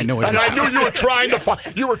body. I know it and is. I knew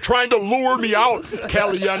you were trying to lure me out,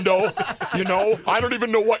 Caliendo. You know, I don't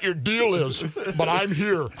even know what your deal is, but I'm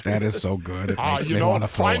here. That is so good. It makes You me know, want to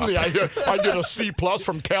throw finally up. I get a C+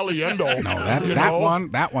 from Caliendo. No,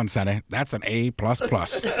 that one, Sonny, that's an A++. I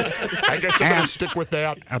guess I'm going to And- stick with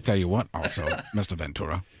that. I'll tell you what, also, Mr.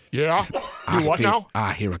 Ventura. Yeah? You what now?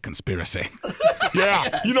 I hear a conspiracy.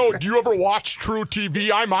 Yeah. You know, do you ever watch True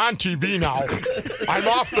TV? I'm on TV now. I'm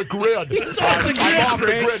off the grid. I'm off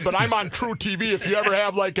the grid, but I'm on True TV. If you ever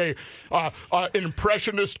have like an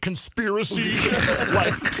impressionist conspiracy,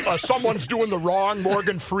 like someone's doing the wrong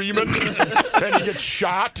Morgan Freeman and he gets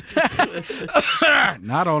shot.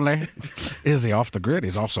 Not only is he off the grid,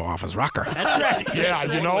 he's also off his rocker. That's right. Yeah,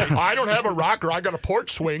 you know, I don't have a rocker. I got a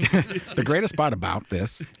porch swing. The greatest part about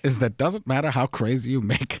this is that doesn't matter how crazy you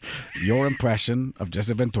make your impression of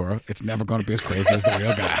Jesse Ventura, it's never going to be as crazy as the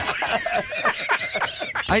real guy.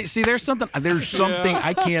 I see. There's something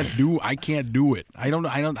I can't do. I can't do it.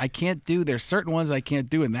 I can't do. There's certain ones I can't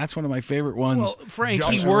do, and that's one of my favorite ones. Well, Frank,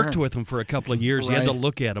 he worked with him for a couple of years. He had to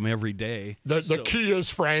look at him every day. The key is,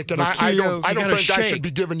 Frank, and The I key don't is you gotta think I should shake.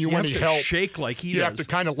 be giving you You any have to help. shake like he You does. have to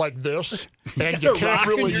kind of like this, and you can't rock in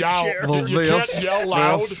really your yell. chair. You can't yell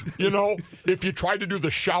loud. Yes. You know, if you try to do the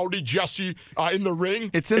shouty Jesse in the ring,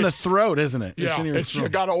 it's in the throat, isn't it? Yeah, it's in your you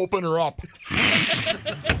throat. got to open her up.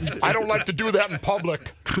 I don't like to do that in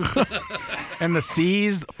public. And the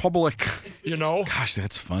C's, public. You know? Gosh,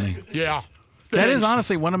 that's funny. Yeah. That is Thanks.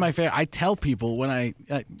 honestly one of my favorite. I tell people when I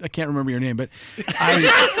can't remember your name, but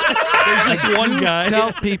there's this one guy.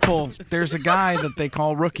 Tell people there's a guy that they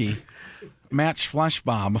call Rookie, Match Flash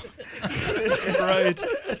Bob. Right.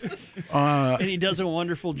 And he does a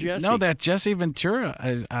wonderful Jesse. No, that Jesse Ventura.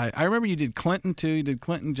 I remember you did Clinton too. You did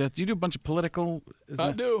Clinton. Did you do a bunch of political?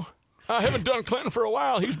 I do. I haven't done Clinton for a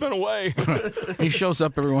while. He's been away. He shows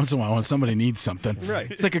up every once in a while when somebody needs something. Right.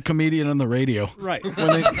 It's like a comedian on the radio. Right.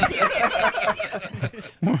 When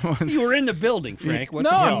You were in the building, Frank. What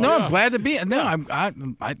the No, hell? I'm glad to be. No, I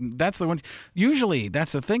that's the one. Usually,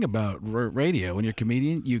 that's the thing about radio. When you're a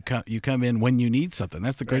comedian, you come in when you need something.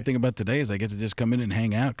 That's the great thing about today is I get to just come in and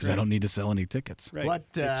hang out because I don't need to sell any tickets. Right. What?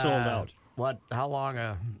 It's sold out. How long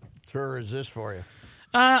a tour is this for you?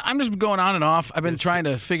 I'm just going on and off. I've been trying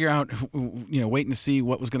to figure out, waiting to see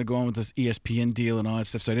what was going to go on with this ESPN deal and all that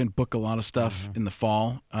stuff. So I didn't book a lot of stuff in the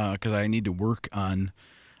fall because I need to work on.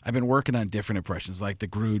 I've been working on different impressions like the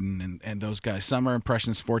Gruden and those guys. Some are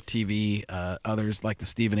impressions for TV. Others like the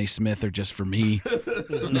Stephen A. Smith are just for me.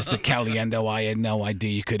 Mr. Caliendo, I had no idea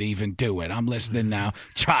you could even do it. I'm listening now,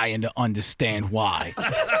 trying to understand why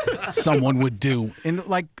someone would do. And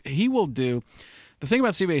like he will do. The thing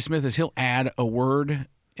about Stephen A. Smith is he'll add a word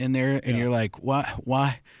in there, and you're like,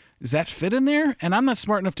 why? does that fit in there? And I'm not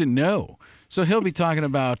smart enough to know. So he'll be talking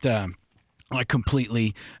about like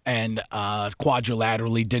completely and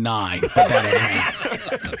quadrilaterally denied.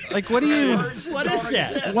 Like, what do you? What is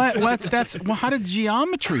that? Well, how did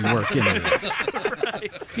geometry work into this?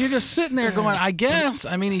 Right. You're just sitting there going, I guess.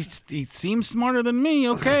 I mean, he seems smarter than me.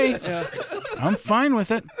 Okay, I'm fine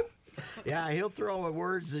with it. Yeah, he'll throw in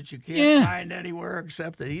words that you can't find anywhere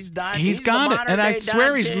except that he's got it, and I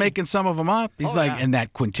swear he's making some of them up. He's and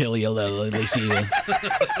that quintilia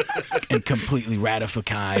and completely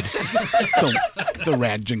ratified.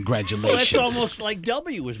 The congratulations. Well, that's almost like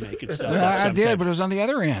W was making stuff. I did, but it was on the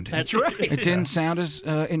other end. That's right. It didn't sound as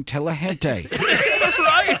intelligente.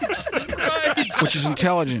 Right. Which is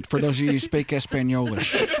intelligent for those of you who speak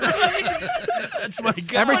Espanolish. That's my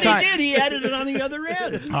God. Every time he did, he added it on the other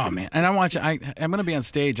end. Oh man! And I'm going to be on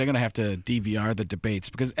stage. I'm going to have to DVR the debates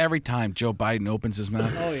because every time Joe Biden opens his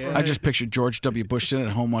mouth, I just picture George W. Bush sitting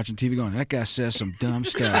at home watching TV, going, "That guy says some dumb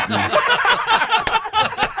stuff." Man.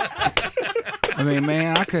 I mean,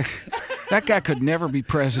 man, that guy could never be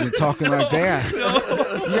president talking like that.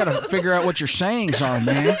 You got to figure out what your sayings are,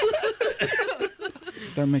 man.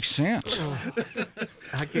 That makes sense.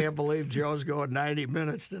 I can't believe Joe's going 90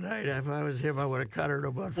 minutes tonight. If I was him, I would have cut her to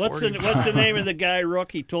about 45. What's the name of the guy,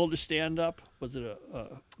 Rook, he told to stand up? Was it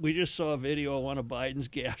we just saw a video of one of Biden's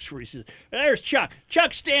gaffes where he says, "There's Chuck.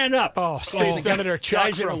 Chuck, stand up." Oh, State Senator Chuck.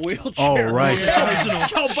 Guy's in a wheelchair. Oh, right.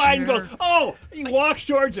 So Biden goes, "Oh," he walks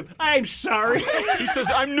towards him. "I'm sorry." He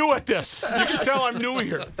says, "I'm new at this. You can tell I'm new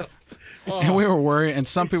here." And we were worried, and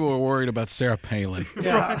some people were worried about Sarah Palin.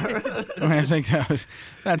 Yeah. I mean, I think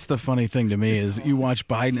that's the funny thing to me is you watch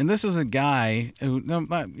Biden, and this is a guy who,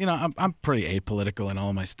 I'm pretty apolitical in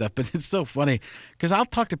all my stuff, but it's so funny because I'll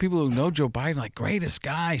talk to people who know Joe Biden, like, greatest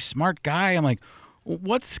guy, smart guy. I'm like,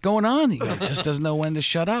 what's going on? He goes, just doesn't know when to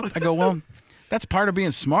shut up. I go, well, that's part of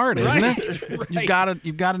being smart, isn't it? Right.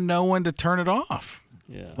 You've got to know when to turn it off.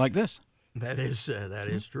 Yeah. Like this. That is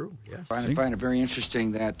true. Yes. I find it very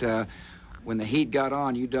interesting that when the heat got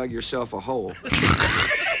on, you dug yourself a hole.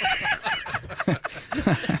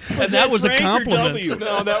 And that was a compliment.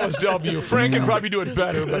 No, that was W. Frank could probably do it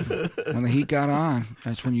better. But when the heat got on,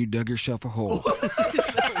 that's when you dug yourself a hole.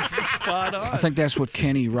 Spot on. I think that's what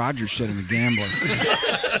Kenny Rogers said in The Gambler.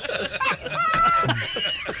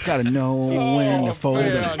 Got to know when to fold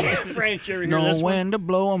it. Frank, you ever hear know this one? when to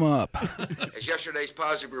blow them up. As yesterday's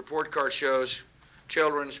positive report card shows,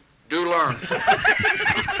 children do learn.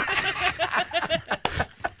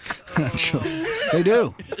 They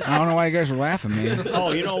do. I don't know why you guys are laughing, man.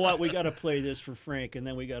 Oh, you know what? We got to play this for Frank, and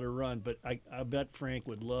then we got to run. But I bet Frank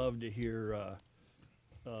would love to hear.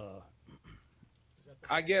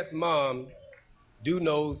 I guess Mom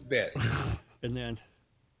knows best. And then.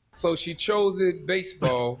 So she chose it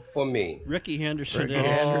baseball for me. Ricky Henderson Ricky did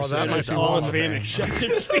Henderson his Hall of Fame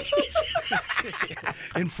acceptance speech.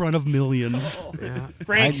 In front of millions.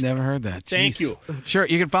 Frank, I'd never heard that. Thank Jeez. you. Sure,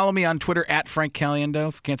 you can follow me on Twitter at Frank Caliendo.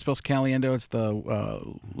 If you can't spell Caliendo, it's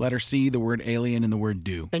the letter C, the word alien, and the word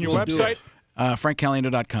do. And your website?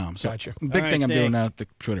 FrankCaliendo.com. So Gotcha. Big thing I'm doing now at the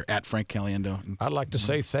Twitter, at Frank Caliendo. I'd like to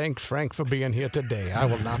say thanks, Frank, for being here today. I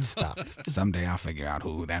will not stop. Someday I'll figure out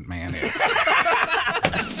who that man is.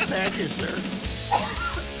 Thank you, sir.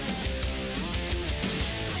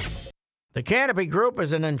 The Canopy Group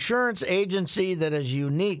is an insurance agency that is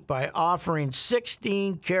unique by offering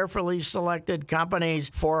 16 carefully selected companies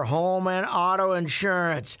for home and auto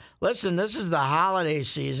insurance. Listen, this is the holiday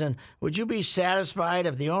season. Would you be satisfied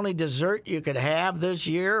if the only dessert you could have this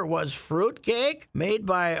year was fruitcake made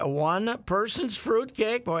by one person's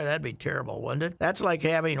fruitcake? Boy, that'd be terrible, wouldn't it? That's like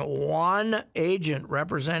having one agent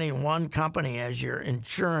representing one company as your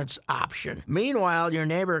insurance option. Meanwhile, your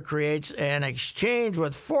neighbor creates an exchange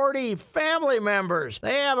with 40 family members.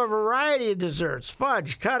 They have a variety of desserts,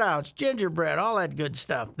 fudge, cutouts, gingerbread, all that good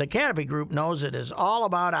stuff. The Canopy Group knows it is all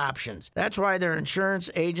about options. That's why their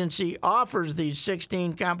insurance agency offers these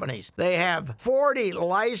 16 companies. They have 40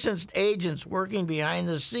 licensed agents working behind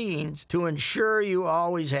the scenes to ensure you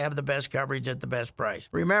always have the best coverage at the best price.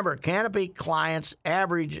 Remember, Canopy clients'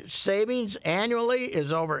 average savings annually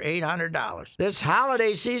is over $800. This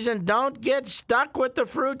holiday season, don't get stuck with the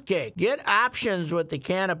fruitcake. Get options with the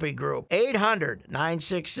Canopy Group.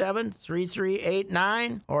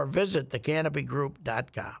 800-967-3389 or visit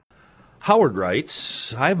thecanopygroup.com. Howard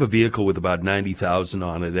writes, I have a vehicle with about 90,000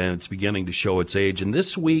 on it, and it's beginning to show its age. And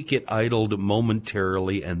this week it idled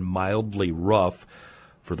momentarily and mildly rough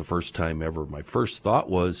for the first time ever. My first thought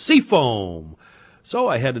was Seafoam. So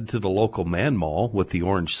I headed to the local Man Mall with the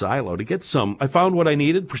orange silo to get some. I found what I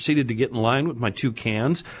needed, proceeded to get in line with my 2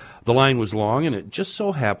 cans. The line was long, and it just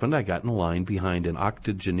so happened I got in line behind an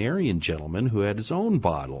octogenarian gentleman who had his own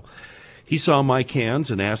bottle. He saw my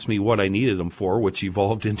cans and asked me what I needed them for, which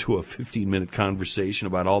evolved into a 15-minute conversation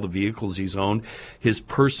about all the vehicles he's owned, his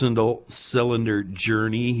personal cylinder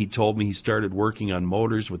journey. He told me he started working on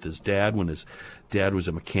motors with his dad when his dad was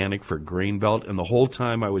a mechanic for Grain Belt, and the whole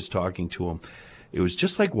time I was talking to him, it was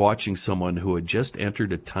just like watching someone who had just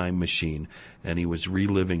entered a time machine, and he was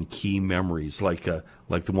reliving key memories, like the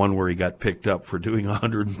one where he got picked up for doing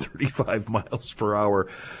 135 miles per hour.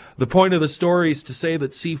 The point of the story is to say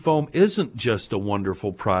that Seafoam isn't just a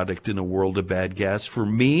wonderful product in a world of bad gas. For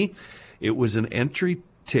me, it was an entry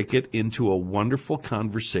ticket into a wonderful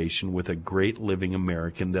conversation with a great living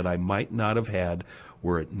American that I might not have had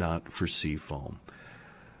were it not for Seafoam.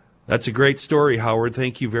 That's a great story, Howard.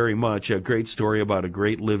 Thank you very much. A great story about a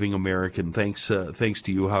great living American. Thanks to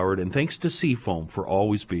you, Howard, and thanks to Seafoam for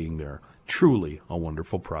always being there. Truly a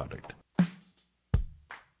wonderful product.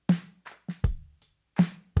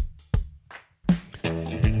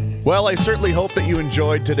 Well, I certainly hope that you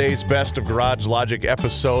enjoyed today's Best of Garage Logic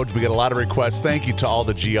episodes. We got a lot of requests. Thank you to all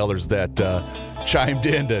the GLers that chimed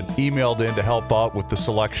in and emailed in to help out with the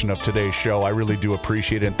selection of today's show. I really do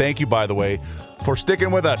appreciate it. And thank you, by the way, for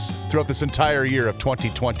sticking with us throughout this entire year of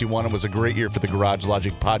 2021. It was a great year for the Garage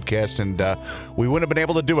Logic podcast, and we wouldn't have been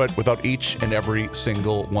able to do it without each and every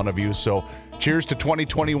single one of you. So cheers to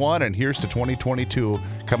 2021, and here's to 2022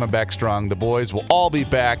 coming back strong. The boys will all be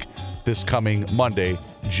back this coming Monday,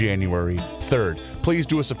 January 3rd. Please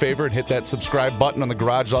do us a favor and hit that subscribe button on the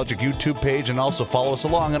Garage Logic YouTube page, and also follow us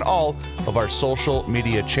along on all of our social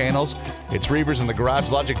media channels. It's Reavers in the Garage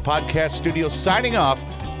Logic podcast studio signing off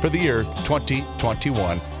for the year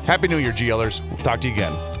 2021. Happy New Year, GLers. We'll talk to you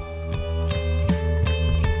again.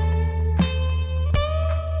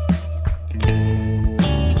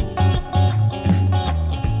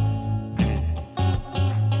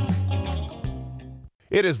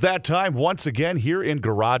 It is that time once again here in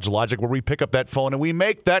Garage Logic where we pick up that phone and we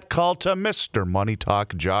make that call to Mr. Money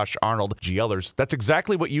Talk, Josh Arnold. GLers, that's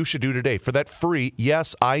exactly what you should do today for that free,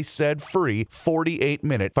 yes, I said free,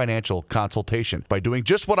 48-minute financial consultation. By doing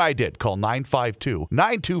just what I did, call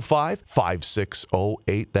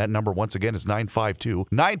 952-925-5608. That number, once again, is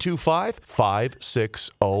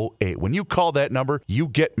 952-925-5608. When you call that number, you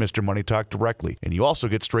get Mr. Money Talk directly, and you also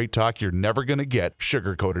get straight talk. You're never going to get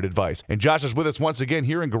sugar-coated advice. And Josh is with us once again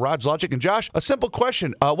here in Garage Logic. And Josh, a simple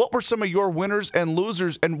question. What were some of your winners and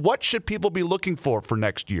losers, and what should people be looking for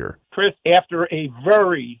next year? Chris, after a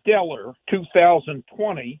very stellar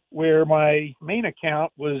 2020, where my main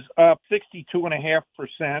account was up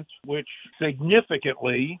 62.5%, which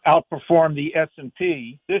significantly outperformed the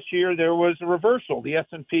S&P, this year there was a reversal. The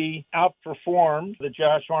S&P outperformed the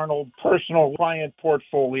Josh Arnold personal client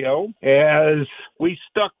portfolio as we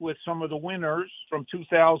stuck with some of the winners from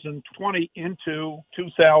 2020 into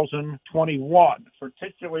 2021.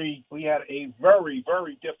 Particularly, we had a very,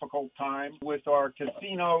 very difficult time with our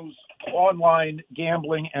casinos, online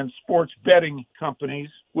gambling, and sports betting companies,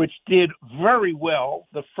 which did very well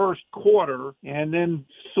the first quarter and then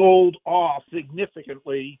sold off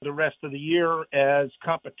significantly the rest of the year as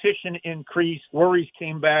competition increased. Worries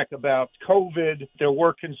came back about COVID. There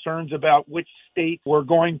were concerns about which states were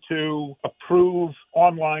going to approve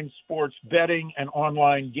online sports betting and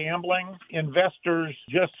online gambling. Investors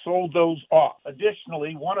just sold those off.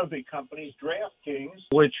 Additionally, one of the companies, DraftKings,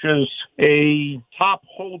 which is a top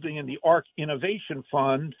holding in the ARK Innovation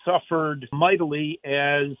Fund, suffered mightily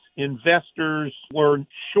as investors were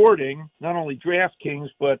shorting not only DraftKings,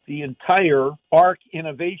 but the entire ARK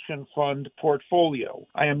Innovation Fund portfolio.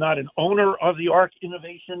 I am not an owner of the ARK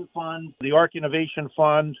Innovation Fund. The ARK Innovation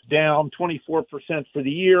Fund down 24% for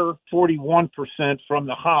the year, 41% from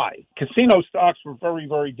the high. Casino stocks were very,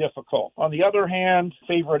 very difficult. On the other hand,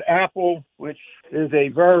 favorite Apple, which is a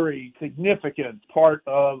very significant part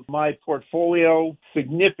of my portfolio,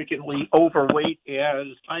 significantly overweight as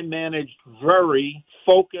I managed very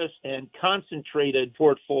focused and concentrated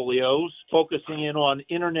portfolios, focusing in on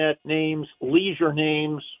internet names, leisure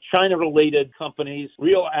names, China-related companies,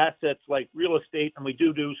 real assets like real estate, and we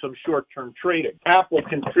do some short-term trading. Apple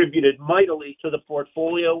contributed mightily to the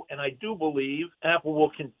portfolio, and I do believe Apple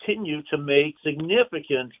will continue to make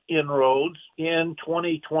significant inroads in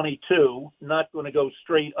 2022 not going to go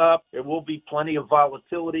straight up. There will be plenty of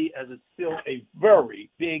volatility as it's still a very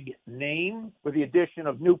big name. With the addition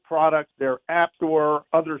of new products, their app store,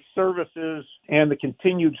 other services, and the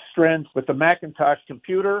continued strength with the Macintosh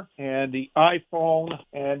computer and the iPhone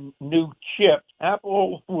and new chips,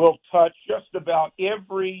 Apple will touch just about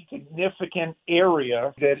every significant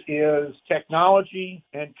area that is technology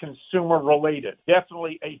and consumer related.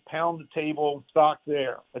 Definitely a pound-the-table stock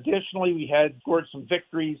there. Additionally, we had scored some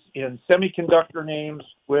victories in semiconductor names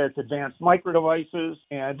with Advanced Micro Devices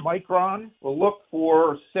and Micron. We'll look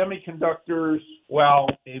for semiconductors, while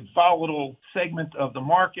a volatile segment of the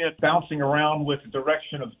market, bouncing around with the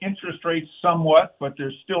direction of interest rates somewhat, but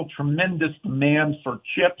there's still tremendous demand for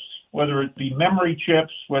chips, whether it be memory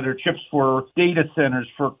chips, whether chips for data centers,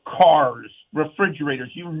 for cars, refrigerators,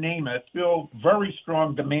 you name it. Still very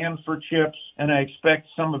strong demand for chips, and I expect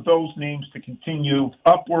some of those names to continue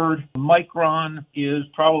upward. Micron is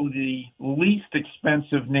probably the least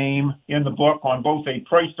expensive name in the book on both a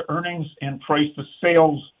price to earnings and price to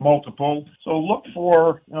sales multiple. So look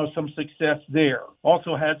for some success there.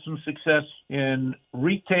 Also had some success in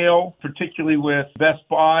retail, particularly with Best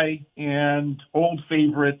Buy and old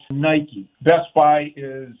favorite Nike. Best Buy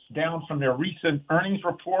is down from their recent earnings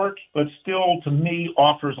report, but still, to me,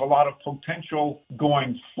 offers a lot of potential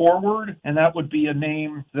going forward, and that would be a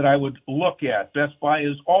name that I would look at. Best Buy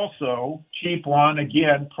is also cheap on,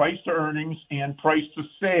 again, price to earnings and price to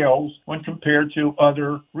sales when compared to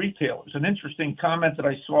other retailers. An interesting comment that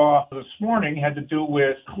I saw this morning had to do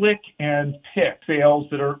with click and pick sales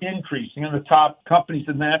that are increasing. And the top companies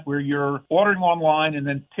in that, where you're ordering online and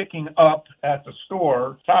then picking up at the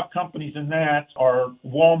store, top companies in that are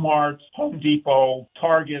Walmart, Home Depot,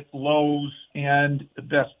 Target, Lowe's, and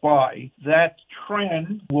Best Buy. That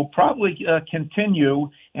trend will probably continue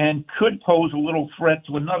and could pose a little threat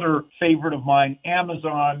to another favorite of mine,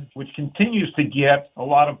 Amazon, which continues to get a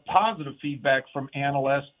lot of positive feedback from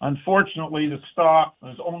analysts. Unfortunately, the stock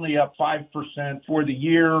is only up 5% for the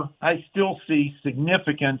year. I still see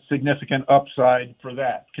significant upside for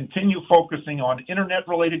that. Continue focusing on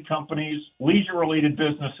internet-related companies, leisure-related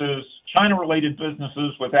businesses, China-related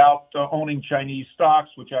businesses without owning Chinese stocks,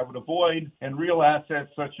 which I would avoid, and real assets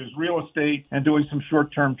such as real estate, and doing some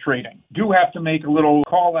short-term trading. Do have to make a little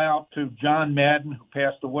call out to John Madden, who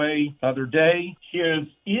passed away the other day. His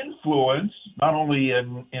influence, not only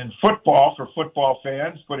in football for football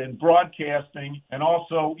fans, but in broadcasting and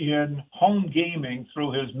also in home gaming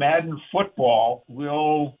through his Madden Football,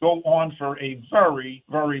 will go on for a very,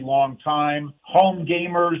 very long time. Home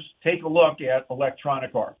gamers, take a look at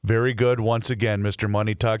Electronic Arts. Very good once again, Mr.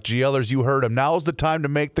 Money Talk. GLers, you heard him. Now's the time to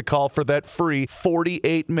make the call for that free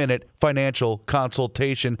 48-minute financial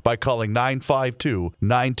consultation by calling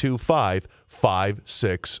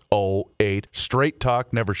 952-925-5608. Straight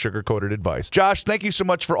talk, never sugar-coated advice. Josh, thank you so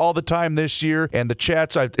much for all the time this year and the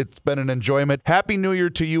chats. It's been an enjoyment. Happy New Year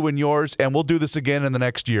to you and yours, and we'll do this again in the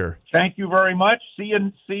next year. Thank you very much. See you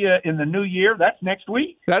in the new year. That's next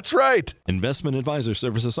week. That's right. Investment advisor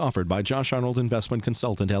services offered by Josh Arnold Investment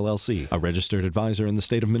Consultant, LLC, a registered advisor in the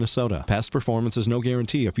state of Minnesota. Past performance is no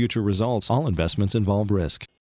guarantee of future results. All investments involve risk.